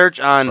more research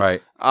on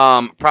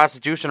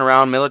prostitution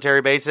around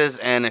military bases,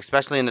 and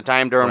especially in the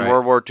time during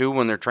World War II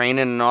when they're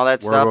training and all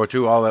that stuff. World War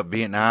II, all that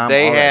Vietnam.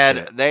 They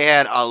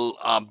had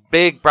a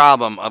big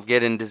problem of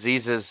getting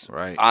diseases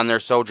on their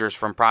soldiers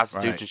from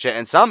prostitution shit,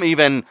 and some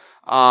even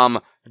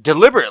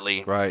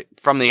deliberately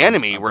from the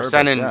enemy were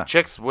sending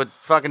chicks with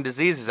fucking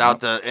diseases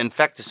out to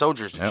infect the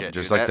soldiers and shit.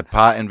 Just like the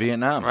pot in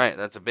Vietnam. Right.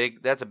 That's a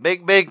big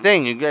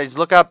thing. You guys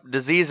look up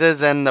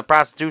diseases and the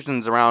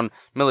prostitutions around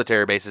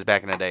military bases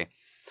back in the day.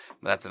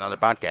 That's another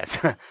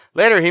podcast.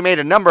 Later, he made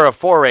a number of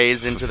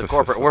forays into the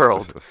corporate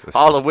world,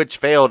 all of which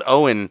failed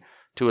owing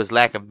to his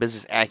lack of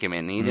business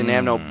acumen. He didn't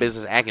have no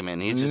business acumen.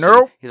 He's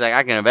like,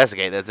 I can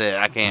investigate. That's it.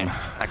 I can't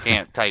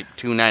type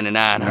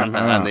 $2.99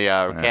 on the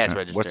cash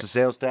register. What's the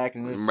sales tax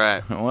in this?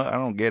 Right. Well, I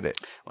don't get it.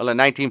 Well, in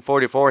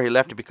 1944, he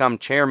left to become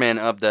chairman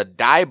of the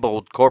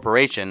Diebold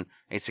Corporation,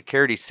 a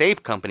security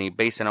safe company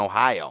based in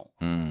Ohio.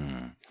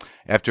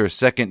 After a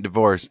second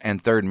divorce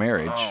and third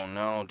marriage. Oh,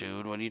 no,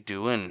 dude. What are you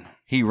doing?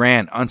 He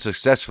ran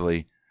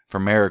unsuccessfully for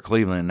mayor of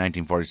Cleveland in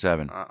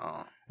 1947.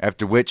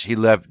 After which he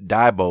left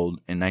Diebold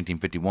in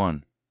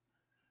 1951.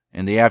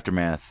 In the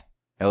aftermath,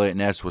 Eliot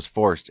Ness was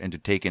forced into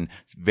taking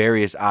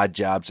various odd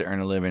jobs to earn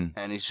a living.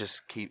 And he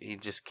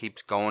just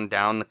keeps going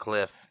down the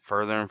cliff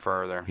further and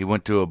further. He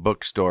went to a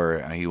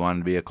bookstore. He wanted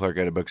to be a clerk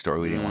at a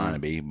bookstore. He didn't want to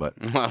be, but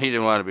well, he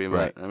didn't want to be,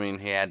 but I mean,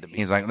 he had to be.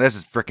 He's like, this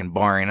is freaking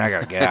boring. I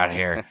gotta get out of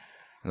here.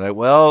 Like,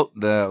 well,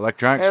 the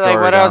electronics store. Like,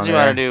 what else you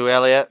want to do,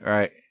 Eliot? All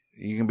right,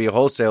 you can be a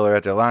wholesaler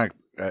at the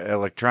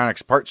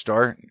electronics parts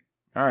store.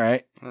 All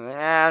right.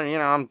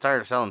 Yeah, I'm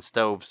tired of selling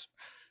stoves.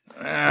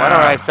 Why don't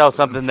I sell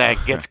something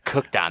that gets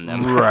cooked on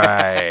them?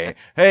 Right.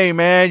 Hey,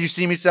 man, you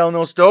see me selling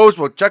those stoves?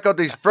 Well, check out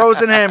these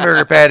frozen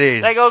hamburger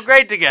patties. They go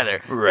great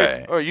together.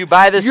 Right. Or you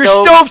buy this stove.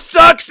 Your stove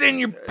sucks and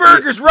your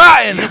burger's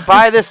rotten. You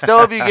buy this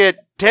stove, you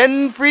get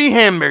 10 free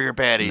hamburger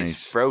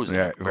patties. Frozen,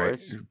 of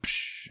course.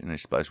 and they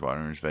splashed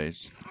water in his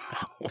face.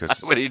 Why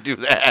would he do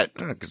that?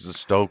 Because the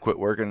stove quit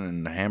working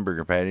and the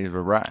hamburger patties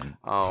were rotten.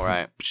 Oh,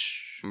 right.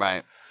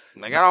 Right.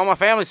 They got all my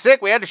family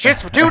sick. We had the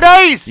shits for 2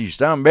 days. You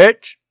son of a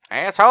bitch.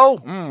 Asshole.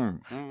 By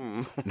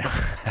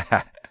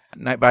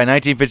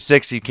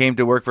 1956, he came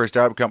to work for a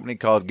startup company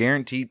called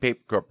Guaranteed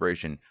Paper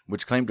Corporation,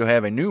 which claimed to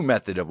have a new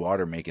method of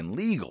water making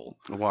legal.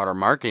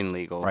 Watermarking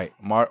legal. Right.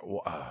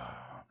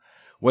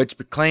 Which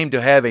claimed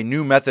to have a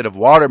new method of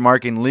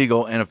watermarking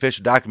legal and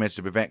official documents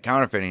to prevent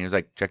counterfeiting. He was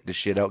like, check this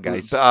shit out,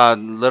 guys.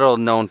 Little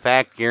known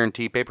fact,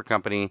 Guaranteed Paper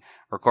Company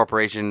or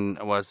Corporation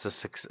was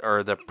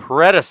the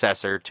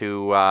predecessor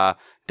to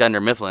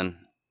Dunder Mifflin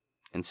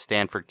in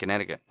Stanford,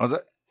 Connecticut. Was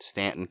it?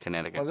 Stanton,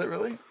 Connecticut. Was it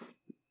really?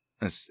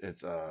 It's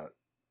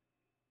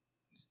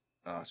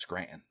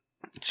Scranton.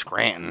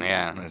 Scranton,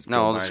 yeah. That's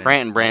No, the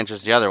Scranton branch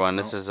is the other one.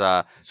 This is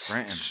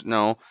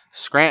Scranton.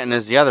 Scranton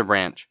is the other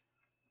branch.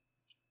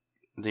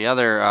 The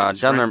other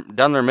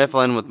Dunder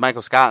Mifflin with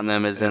Michael Scott in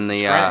them is in the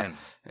Scranton.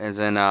 is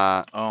in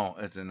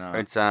It's in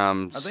I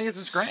think it's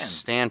in Scranton.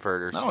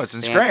 Stanford or no, it's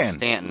in Scranton.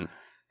 Stanton.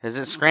 Is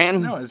it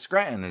Scranton? No, it's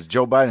Scranton. It's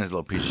Joe Biden's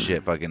little piece of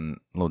shit fucking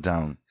little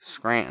town.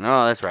 Scranton.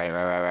 Oh, that's right.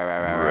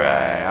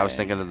 Right. I was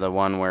thinking of the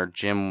one where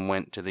Jim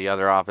went to the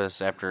other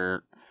office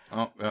after.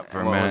 Oh, yeah,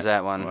 for a what minute. was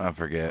that one? Well, I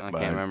forget. I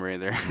can't remember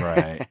either.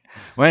 Right.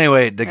 Well,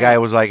 anyway, the guy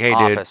was like,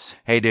 Office.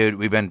 hey, dude,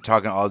 we've been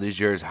talking all these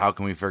years. How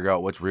can we figure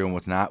out what's real and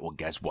what's not? Well,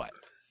 guess what?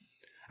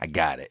 I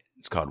got it.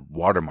 It's called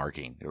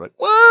watermarking. They're like,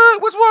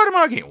 what? What's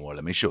watermarking? Well,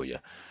 let me show you.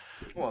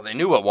 Well, they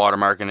knew what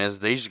watermarking is.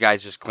 These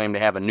guys just claim to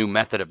have a new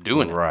method of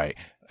doing it. Right.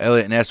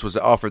 Eliot Ness was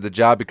offered the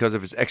job because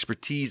of his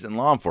expertise in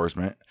law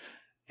enforcement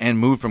and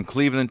moved from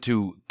Cleveland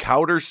to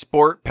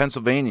Coudersport,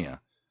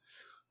 Pennsylvania,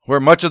 where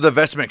much of the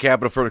investment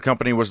capital for the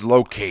company was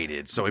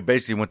located. So he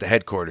basically went to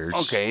headquarters.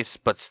 Okay,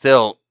 but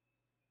still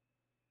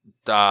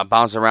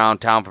bouncing around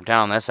town from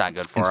town. That's not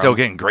good for him. And still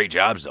getting great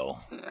jobs,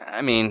 though.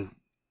 I mean,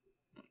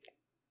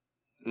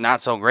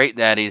 not so great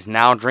that he's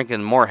now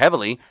drinking more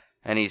heavily,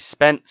 and he's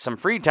spent some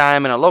free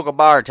time in a local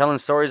bar telling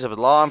stories of his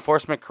law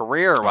enforcement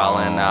career while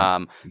in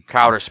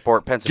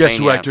Coudersport, Pennsylvania. Guess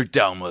who I took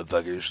down,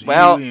 motherfuckers?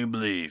 Well, you won't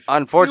believe.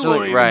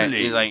 Unfortunately, right.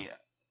 He's like,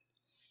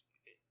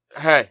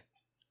 hey.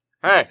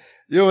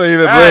 You won't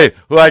even believe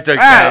who I took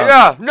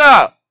down.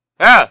 No.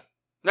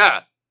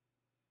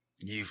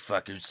 You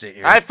fucking sit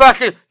here.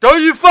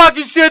 Don't you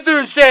fucking sit there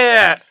and say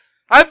that.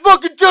 I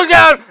fucking took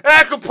out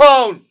Al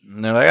Capone.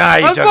 And they're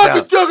like,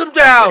 you took him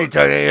down. He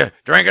took it.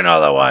 Drink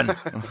another one.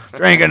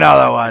 Drink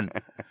another one.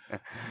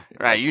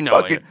 Right, you know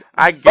it.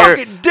 I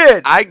fucking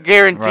did. I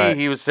guarantee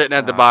he was sitting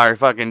at the bar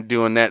fucking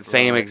doing that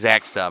same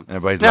exact stuff.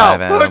 Everybody's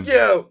laughing at him. Fuck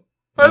you.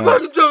 I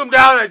fucking took him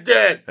down, I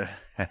did.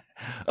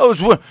 I was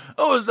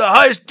the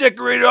highest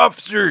decorated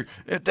officer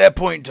at that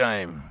point in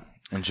time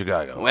in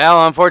Chicago.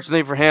 Well,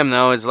 unfortunately for him,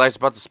 though, his life's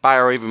about to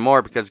spiral even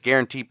more because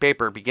Guaranteed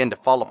Paper began to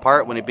fall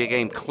apart when it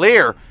became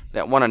clear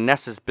that one of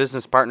Ness's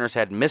business partners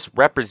had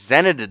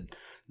misrepresented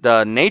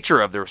the nature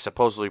of their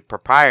supposedly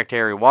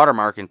proprietary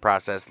watermarking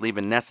process,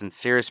 leaving Ness in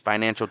serious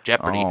financial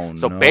jeopardy.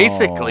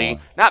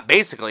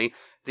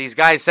 These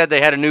guys said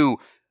they had a new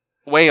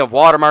way of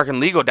watermarking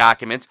legal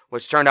documents,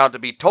 which turned out to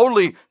be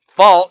totally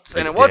false,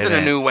 and it wasn't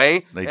a new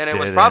way, and it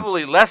was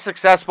probably less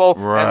successful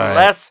and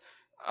less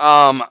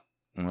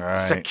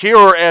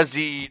secure as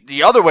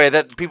the other way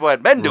that people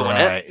had been doing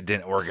it. It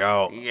didn't work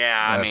out.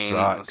 Yeah,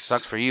 That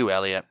sucks for you,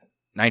 Eliot.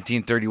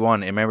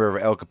 1931, a member of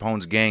Al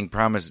Capone's gang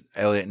promised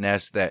Eliot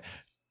Ness that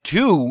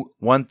two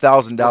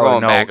 $1,000 notes.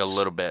 Going back a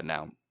little bit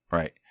now.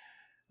 Right.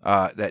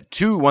 That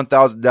two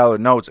 $1,000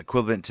 notes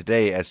equivalent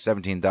today as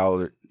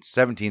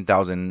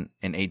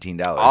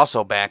 $17,018.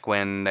 Also back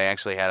when they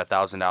actually had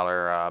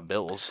 $1,000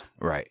 bills.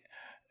 Right.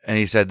 And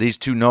he said these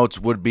two notes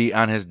would be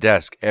on his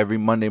desk every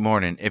Monday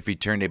morning if he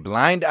turned a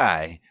blind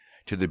eye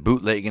to the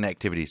bootlegging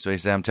activity. So he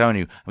said, I'm telling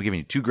you, I'm giving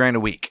you $2,000 a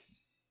week.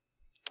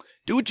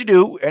 Do what you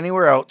do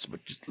anywhere else,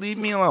 but just leave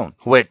me alone.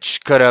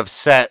 Which could have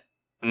set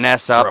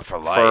Ness up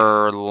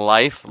for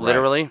life,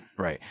 literally.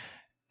 Right.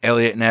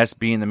 Eliot Ness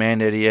being the man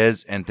that he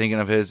is and thinking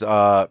of his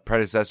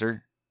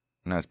predecessor.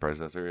 Not his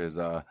predecessor, his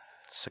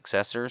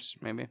successors,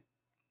 maybe.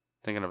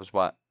 Thinking of his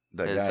what?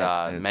 His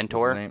guy,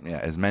 mentor? What's his name?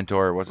 Yeah, his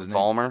mentor. What's his name?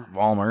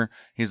 Vollmer.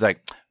 He's like,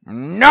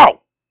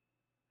 no!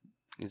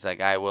 He's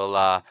like, I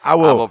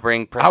will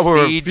bring prestige. I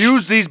will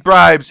refuse these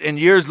bribes, and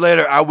years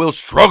later, I will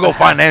struggle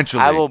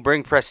financially. I will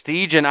bring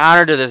prestige and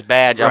honor to this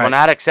badge. Right. I will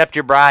not accept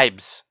your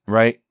bribes.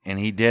 Right, and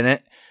he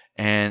didn't,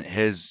 and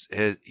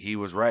he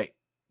was right.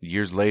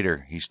 Years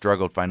later, he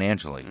struggled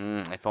financially.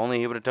 If only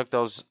he would have took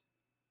those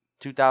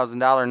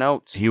 $2,000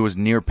 notes. He was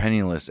near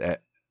penniless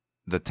at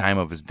the time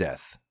of his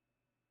death.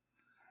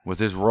 With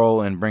his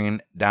role in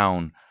bringing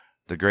down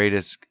the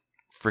greatest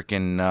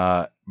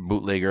freaking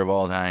bootlegger of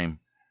all time,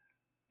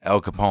 Al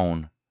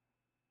Capone,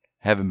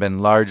 having been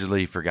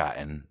largely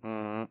forgotten.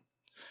 Mm-hmm.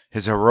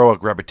 His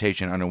heroic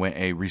reputation underwent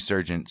a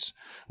resurgence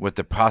with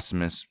the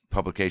posthumous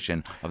publication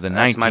of the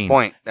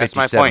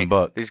 1957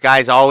 book. These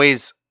guys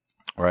always...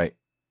 Right.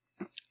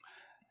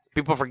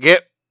 People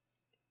forget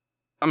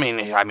I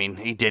mean,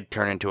 he did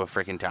turn into a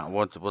freaking town.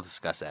 We'll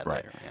discuss that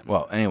later. Yeah.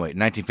 Well, anyway,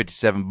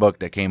 1957 book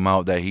that came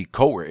out that he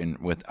co-written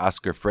with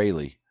Oscar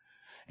Frehley.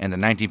 And the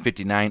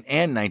 1959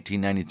 and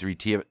 1993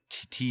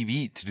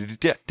 TV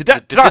Today,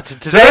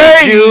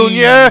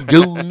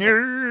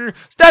 Junior,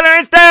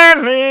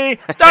 Stanley.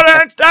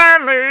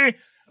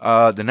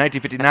 The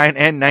 1959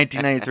 and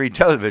 1993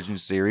 television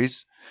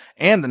series,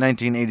 and the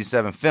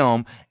 1987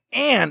 film,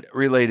 and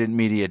related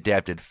media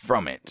adapted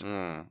from it.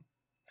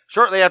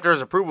 Shortly after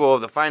his approval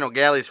of the final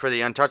galleys for the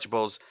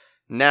Untouchables,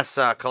 Ness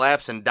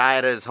collapsed and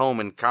died at his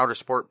home in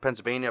Coudersport,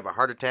 Pennsylvania, of a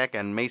heart attack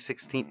on May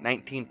 16,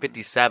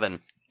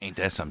 1957. Ain't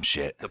that some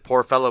shit? The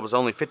poor fellow was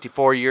only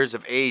 54 years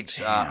of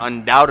age.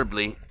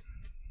 Undoubtedly,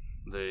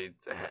 the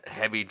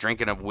heavy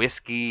drinking of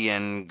whiskey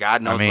and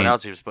God knows what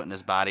else he was putting in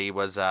his body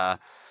was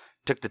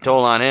took the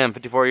toll on him.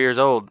 54 years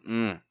old.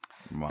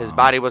 Wow. His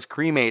body was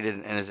cremated,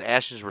 and his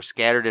ashes were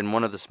scattered in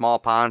one of the small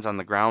ponds on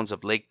the grounds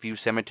of Lakeview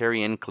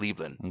Cemetery in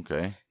Cleveland.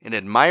 Okay. An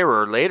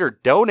admirer later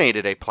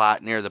donated a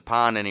plot near the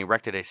pond and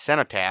erected a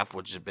cenotaph,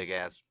 which is a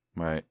big-ass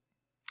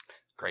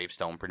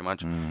gravestone, pretty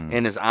much,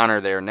 in his honor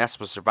there. Ness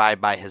was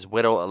survived by his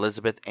widow,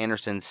 Elizabeth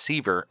Anderson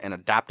Seaver, and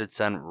adopted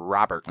son,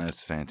 Robert.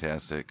 That's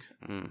fantastic.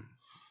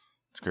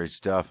 It's great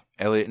stuff.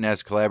 Eliot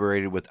Ness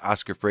collaborated with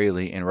Oscar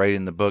Frehley in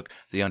writing the book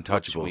The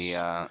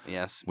Untouchables,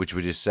 which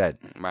we just said,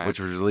 which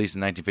was released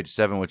in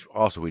 1957, which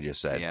also we just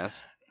said,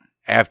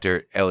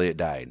 after Eliot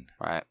died.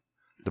 Right.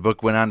 The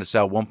book went on to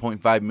sell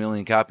 1.5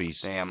 million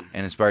copies and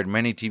inspired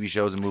many TV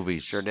shows and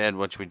movies. Sure did,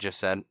 which we just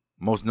said.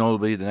 Most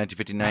notably, the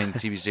 1959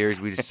 TV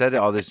series. We just said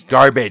all this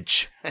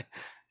garbage.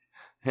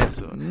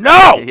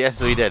 No!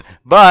 Yes, we did.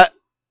 But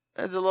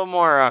it's a little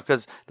more,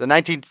 because the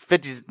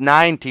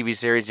 1959 TV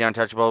series, The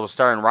Untouchables, was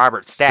starring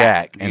Robert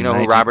Stack. You know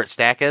who Robert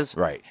Stack is?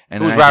 Right.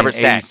 And who's Robert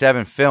Stack? The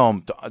 1987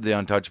 film, The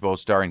Untouchables,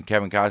 starring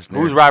Kevin Costner.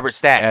 Who's Robert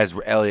Stack? As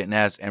Eliot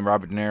Ness, and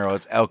Robert De Niro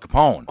as Al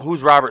Capone.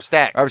 Who's Robert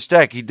Stack? Robert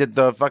Stack. He did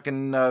the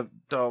fucking the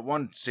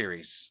one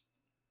series.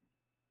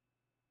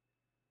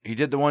 He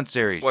did the one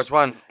series. Which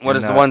one? What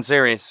is the one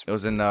series? It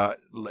was it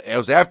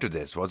was after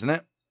this, wasn't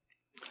it?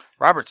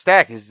 Robert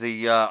Stack is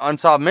the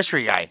unsolved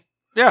mystery guy.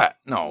 Yeah.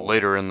 No.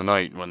 Later in the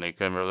night, when they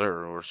came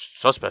there,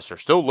 suspects are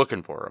still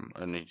looking for him,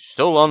 and he's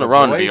still on the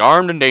run, be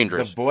armed and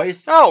dangerous. The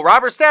voice? No,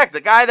 Robert Stack,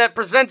 the guy that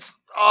presents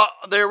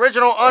the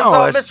original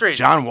Unsolved Mysteries.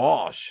 John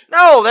Walsh.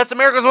 No, that's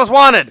America's Most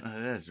Wanted.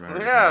 It is, right?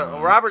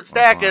 Yeah, Robert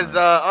Stack is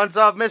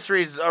Unsolved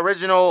Mysteries'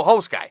 original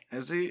host guy.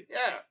 Is he?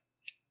 Yeah.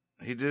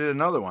 He did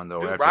another one,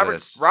 though, Dude, after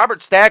this.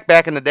 Robert Stack,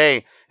 back in the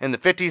day, in the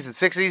 50s and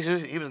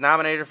 60s, he was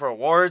nominated for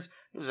awards.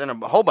 He was in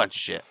a whole bunch of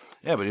shit.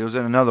 Yeah, but he was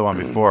in another one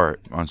before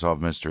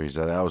Unsolved Mysteries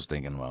that I was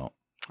thinking about.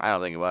 I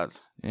don't think it was.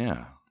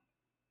 Yeah.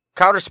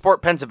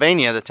 Coudersport,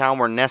 Pennsylvania, the town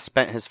where Ness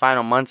spent his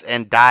final months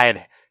and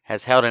died,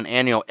 has held an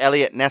annual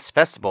Eliot Ness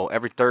Festival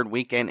every third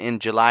weekend in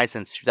July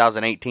since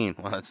 2018.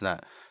 Well, that's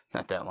not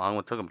that long.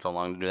 What took him so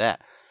long to do that?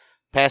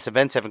 Past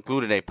events have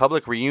included a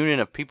public reunion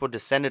of people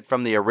descended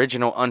from the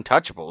original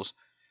Untouchables,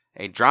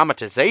 a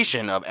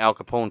dramatization of Al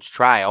Capone's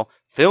trial,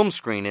 film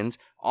screenings,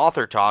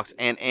 author talks,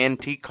 and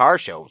antique car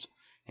shows.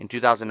 In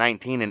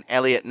 2019, an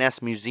Eliot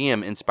Ness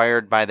Museum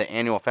inspired by the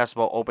annual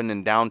festival opened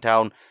in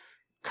downtown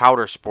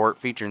Coudersport,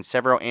 featuring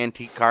several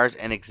antique cars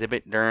and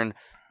exhibit during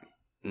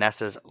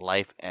Ness's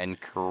life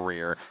and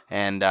career.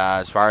 And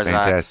as far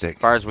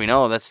as we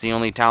know, that's the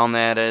only town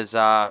that is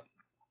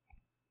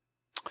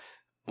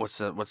what's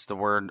the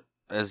word?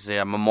 Is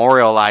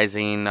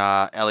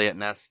memorializing Eliot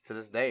Ness to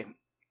this day.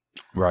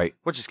 Right.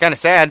 Which is kind of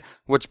sad,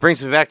 which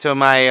brings me back to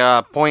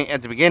my point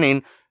at the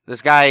beginning.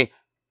 This guy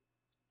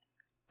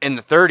in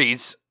the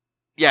 30s,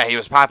 yeah, he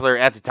was popular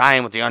at the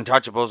time with the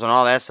Untouchables and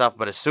all that stuff,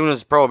 but as soon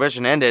as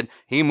Prohibition ended,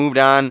 he moved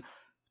on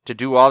to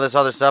do all this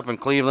other stuff in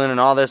Cleveland and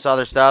all this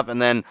other stuff,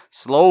 and then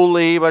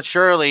slowly but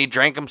surely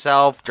drank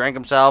himself.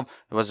 It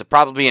was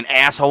probably an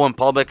asshole in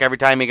public every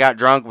time he got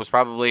drunk, was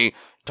probably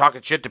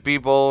talking shit to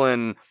people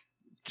and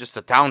just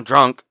a town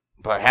drunk.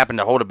 But happened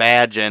to hold a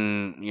badge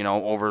and,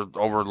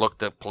 overlook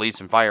the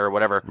police and fire or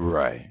whatever.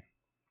 Right.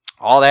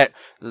 All that.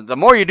 The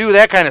more you do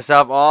that kind of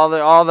stuff, Al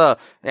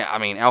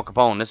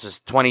Capone, this is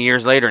 20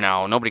 years later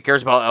now. Nobody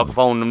cares about Al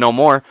Capone no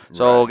more.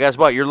 So guess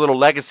what? Your little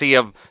legacy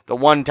of the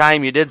one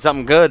time you did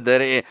something good,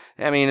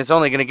 it's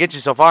only going to get you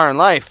so far in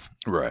life.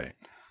 Right.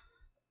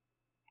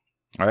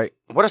 All right.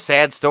 What a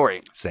sad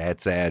story.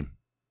 Sad.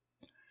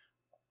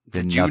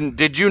 Did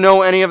you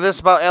know any of this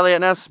about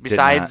Eliot Ness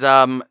besides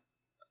Al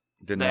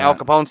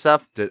Capone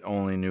stuff?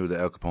 Only knew the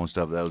Al Capone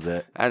stuff. That was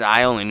it.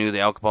 I only knew the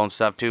Al Capone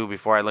stuff too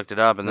before I looked it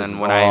up, and then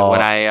when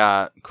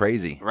I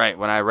crazy, right,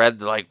 when I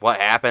read what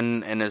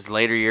happened in his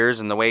later years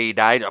and the way he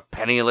died,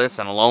 penniless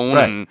and alone,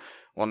 and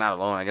not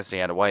alone. I guess he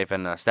had a wife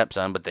and a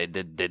stepson, but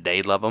did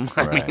they love him?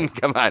 Right. I mean,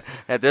 come on.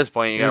 At this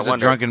point, you got to wonder. He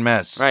was a drunken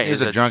mess. Right, he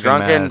was a drunken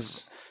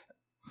mess.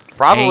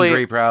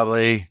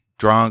 Probably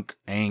drunk,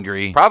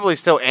 angry, probably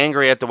still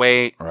angry at the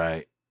way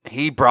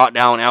he brought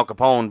down Al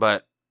Capone,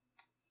 but.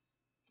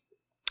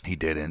 He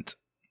didn't.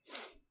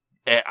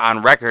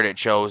 On record, it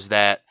shows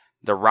that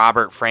the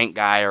Robert Frank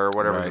guy or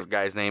whatever the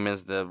guy's name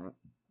is, and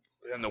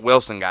the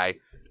Wilson guy,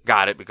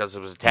 got it because it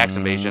was a tax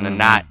evasion and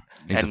not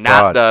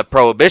the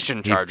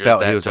prohibition charges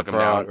that took him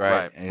down.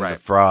 Right. He's a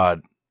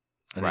fraud.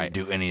 I didn't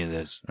do any of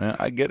this. Yeah,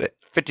 I get it.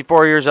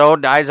 54 years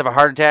old, dies of a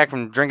heart attack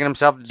from drinking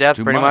himself to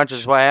death. Pretty much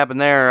is what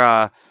happened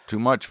there. Too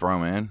much for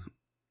him, man.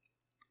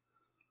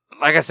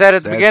 Like I said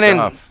at the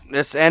beginning,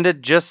 this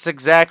ended just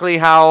exactly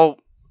how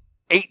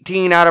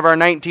 18 out of our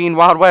 19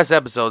 Wild West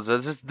episodes.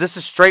 This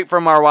is straight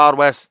from our Wild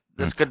West.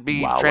 This could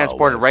be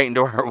transported right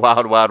into our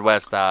Wild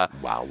West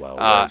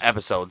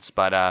episodes.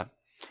 But well,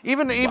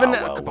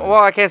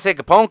 I can't say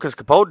Capone because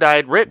Capone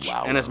died rich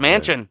in his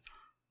mansion.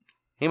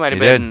 He might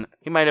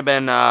have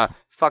been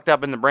fucked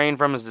up in the brain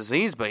from his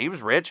disease, but he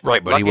was rich.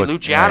 Right, but Lucky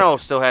Luciano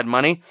still had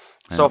money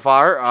so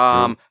far.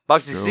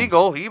 Bugsy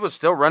Siegel, he was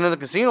still running the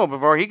casino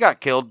before he got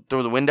killed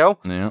through the window.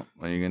 Yeah,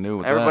 what are you gonna do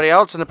with everybody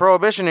else in the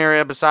Prohibition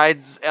area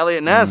besides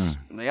Eliot Ness?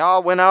 They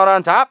all went out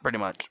on top pretty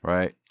much.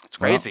 Right. It's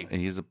crazy. Well,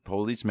 he's a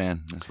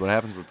policeman. That's what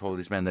happens with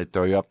policemen. They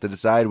throw you off to the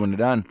side when they're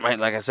done. Right,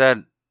 like I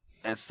said,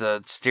 it's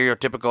the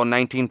stereotypical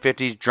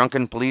 1950s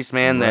drunken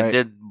policeman that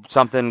did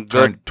something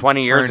good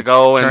 20 years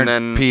ago and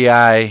then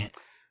PI.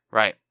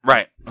 Right.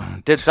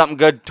 Did something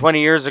good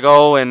 20 years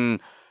ago and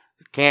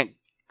can't,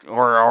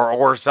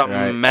 or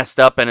something messed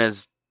up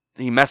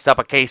he messed up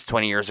a case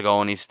 20 years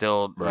ago and he's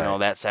still,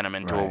 that sent him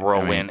into a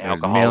whirlwind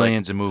alcoholic.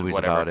 Millions of movies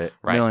about it.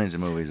 Right. Millions of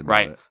movies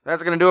about it.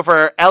 That's going to do it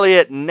for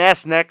Eliot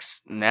Ness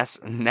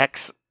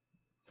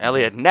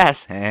Eliot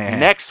Ness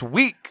next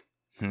week.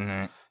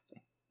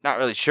 Not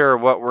really sure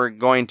what we're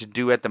going to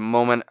do at the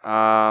moment.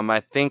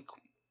 I think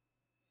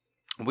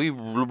we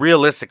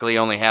realistically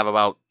only have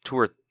about 2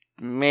 or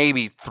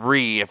maybe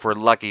 3, if we're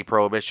lucky,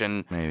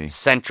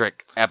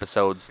 Prohibition-centric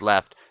episodes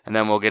left. And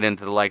then we'll get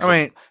into the likes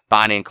of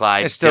Bonnie and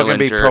Clyde, it's still going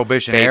to be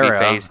Prohibition era.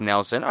 Babyface,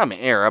 Nelson.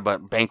 Era,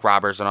 but bank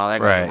robbers and all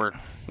that. Right.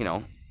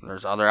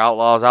 There's other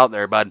outlaws out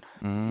there, bud,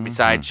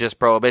 besides just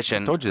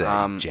Prohibition. I told you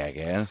that,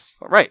 jackass.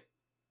 Right.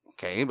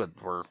 Okay, but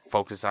we're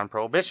focused on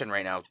Prohibition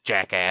right now,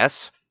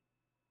 jackass.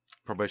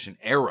 Prohibition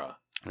era.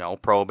 No,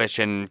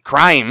 Prohibition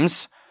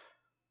crimes.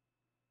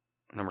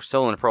 And we're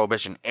still in the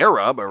Prohibition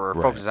era, but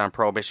we're focused on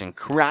Prohibition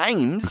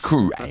crimes.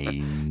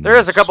 There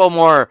is a couple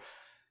more.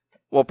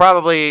 Well,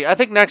 probably, I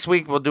think next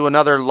week we'll do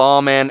another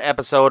Lawman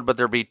episode, but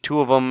there'll be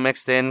 2 of them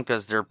mixed in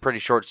because they're pretty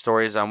short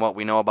stories on what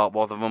we know about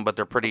both of them, but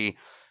they're pretty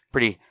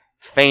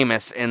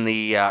famous in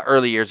the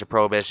early years of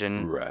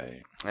Prohibition.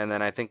 Right. And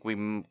then I think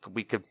we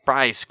could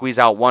probably squeeze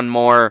out one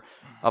more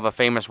of a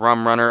famous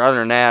rum runner. Other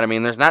than that, I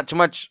mean, there's not too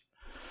much.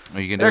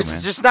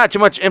 There's just not too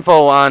much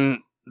info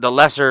on the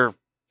lesser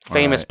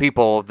famous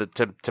people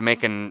to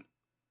make a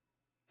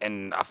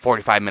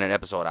 45-minute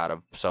episode out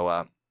of. So,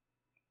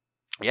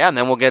 and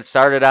then we'll get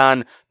started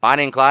on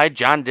Bonnie and Clyde,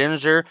 John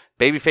Dillinger,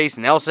 Babyface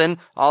Nelson,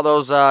 all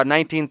those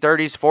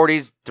 1930s,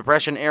 40s,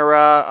 Depression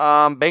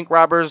era bank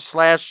robbers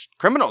 /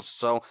 criminals.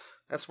 So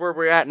that's where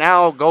we're at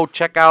now. Go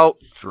check out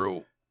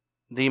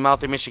The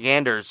Mouthy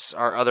Michiganders,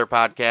 our other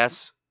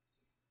podcasts.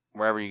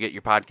 Wherever you get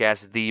your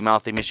podcasts, The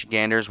Mouthy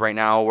Michiganders. Right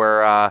now,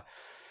 we're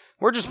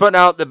just putting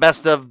out the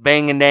best of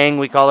Bang and Dang,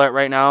 we call it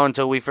right now,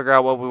 until we figure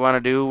out what we want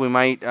to do. We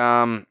might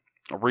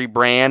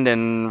rebrand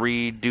and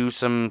redo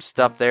some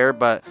stuff there,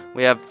 but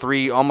we have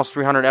almost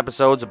 300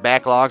 episodes of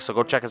backlog, so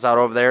go check us out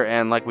over there.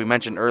 And like we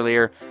mentioned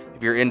earlier,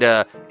 if you're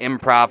into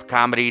improv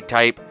comedy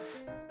type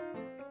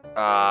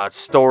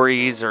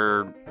stories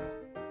or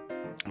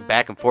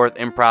back and forth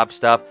improv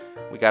stuff,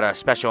 we got a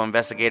special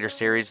investigator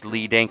series,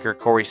 Lead Anchor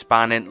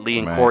Correspondent, Lee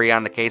and Corey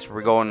on the Case, where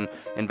we go and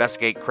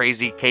investigate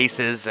crazy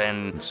cases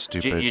and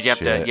stupid you have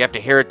to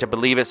hear it to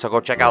believe it. So go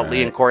check out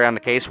Lee and Corey on the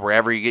Case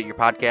wherever you get your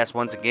podcast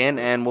once again,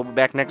 and we'll be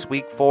back next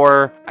week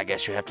for, I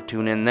guess you have to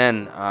tune in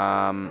then,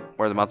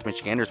 where the Mouthy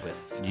Michiganders with.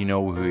 You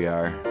know who we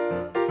are.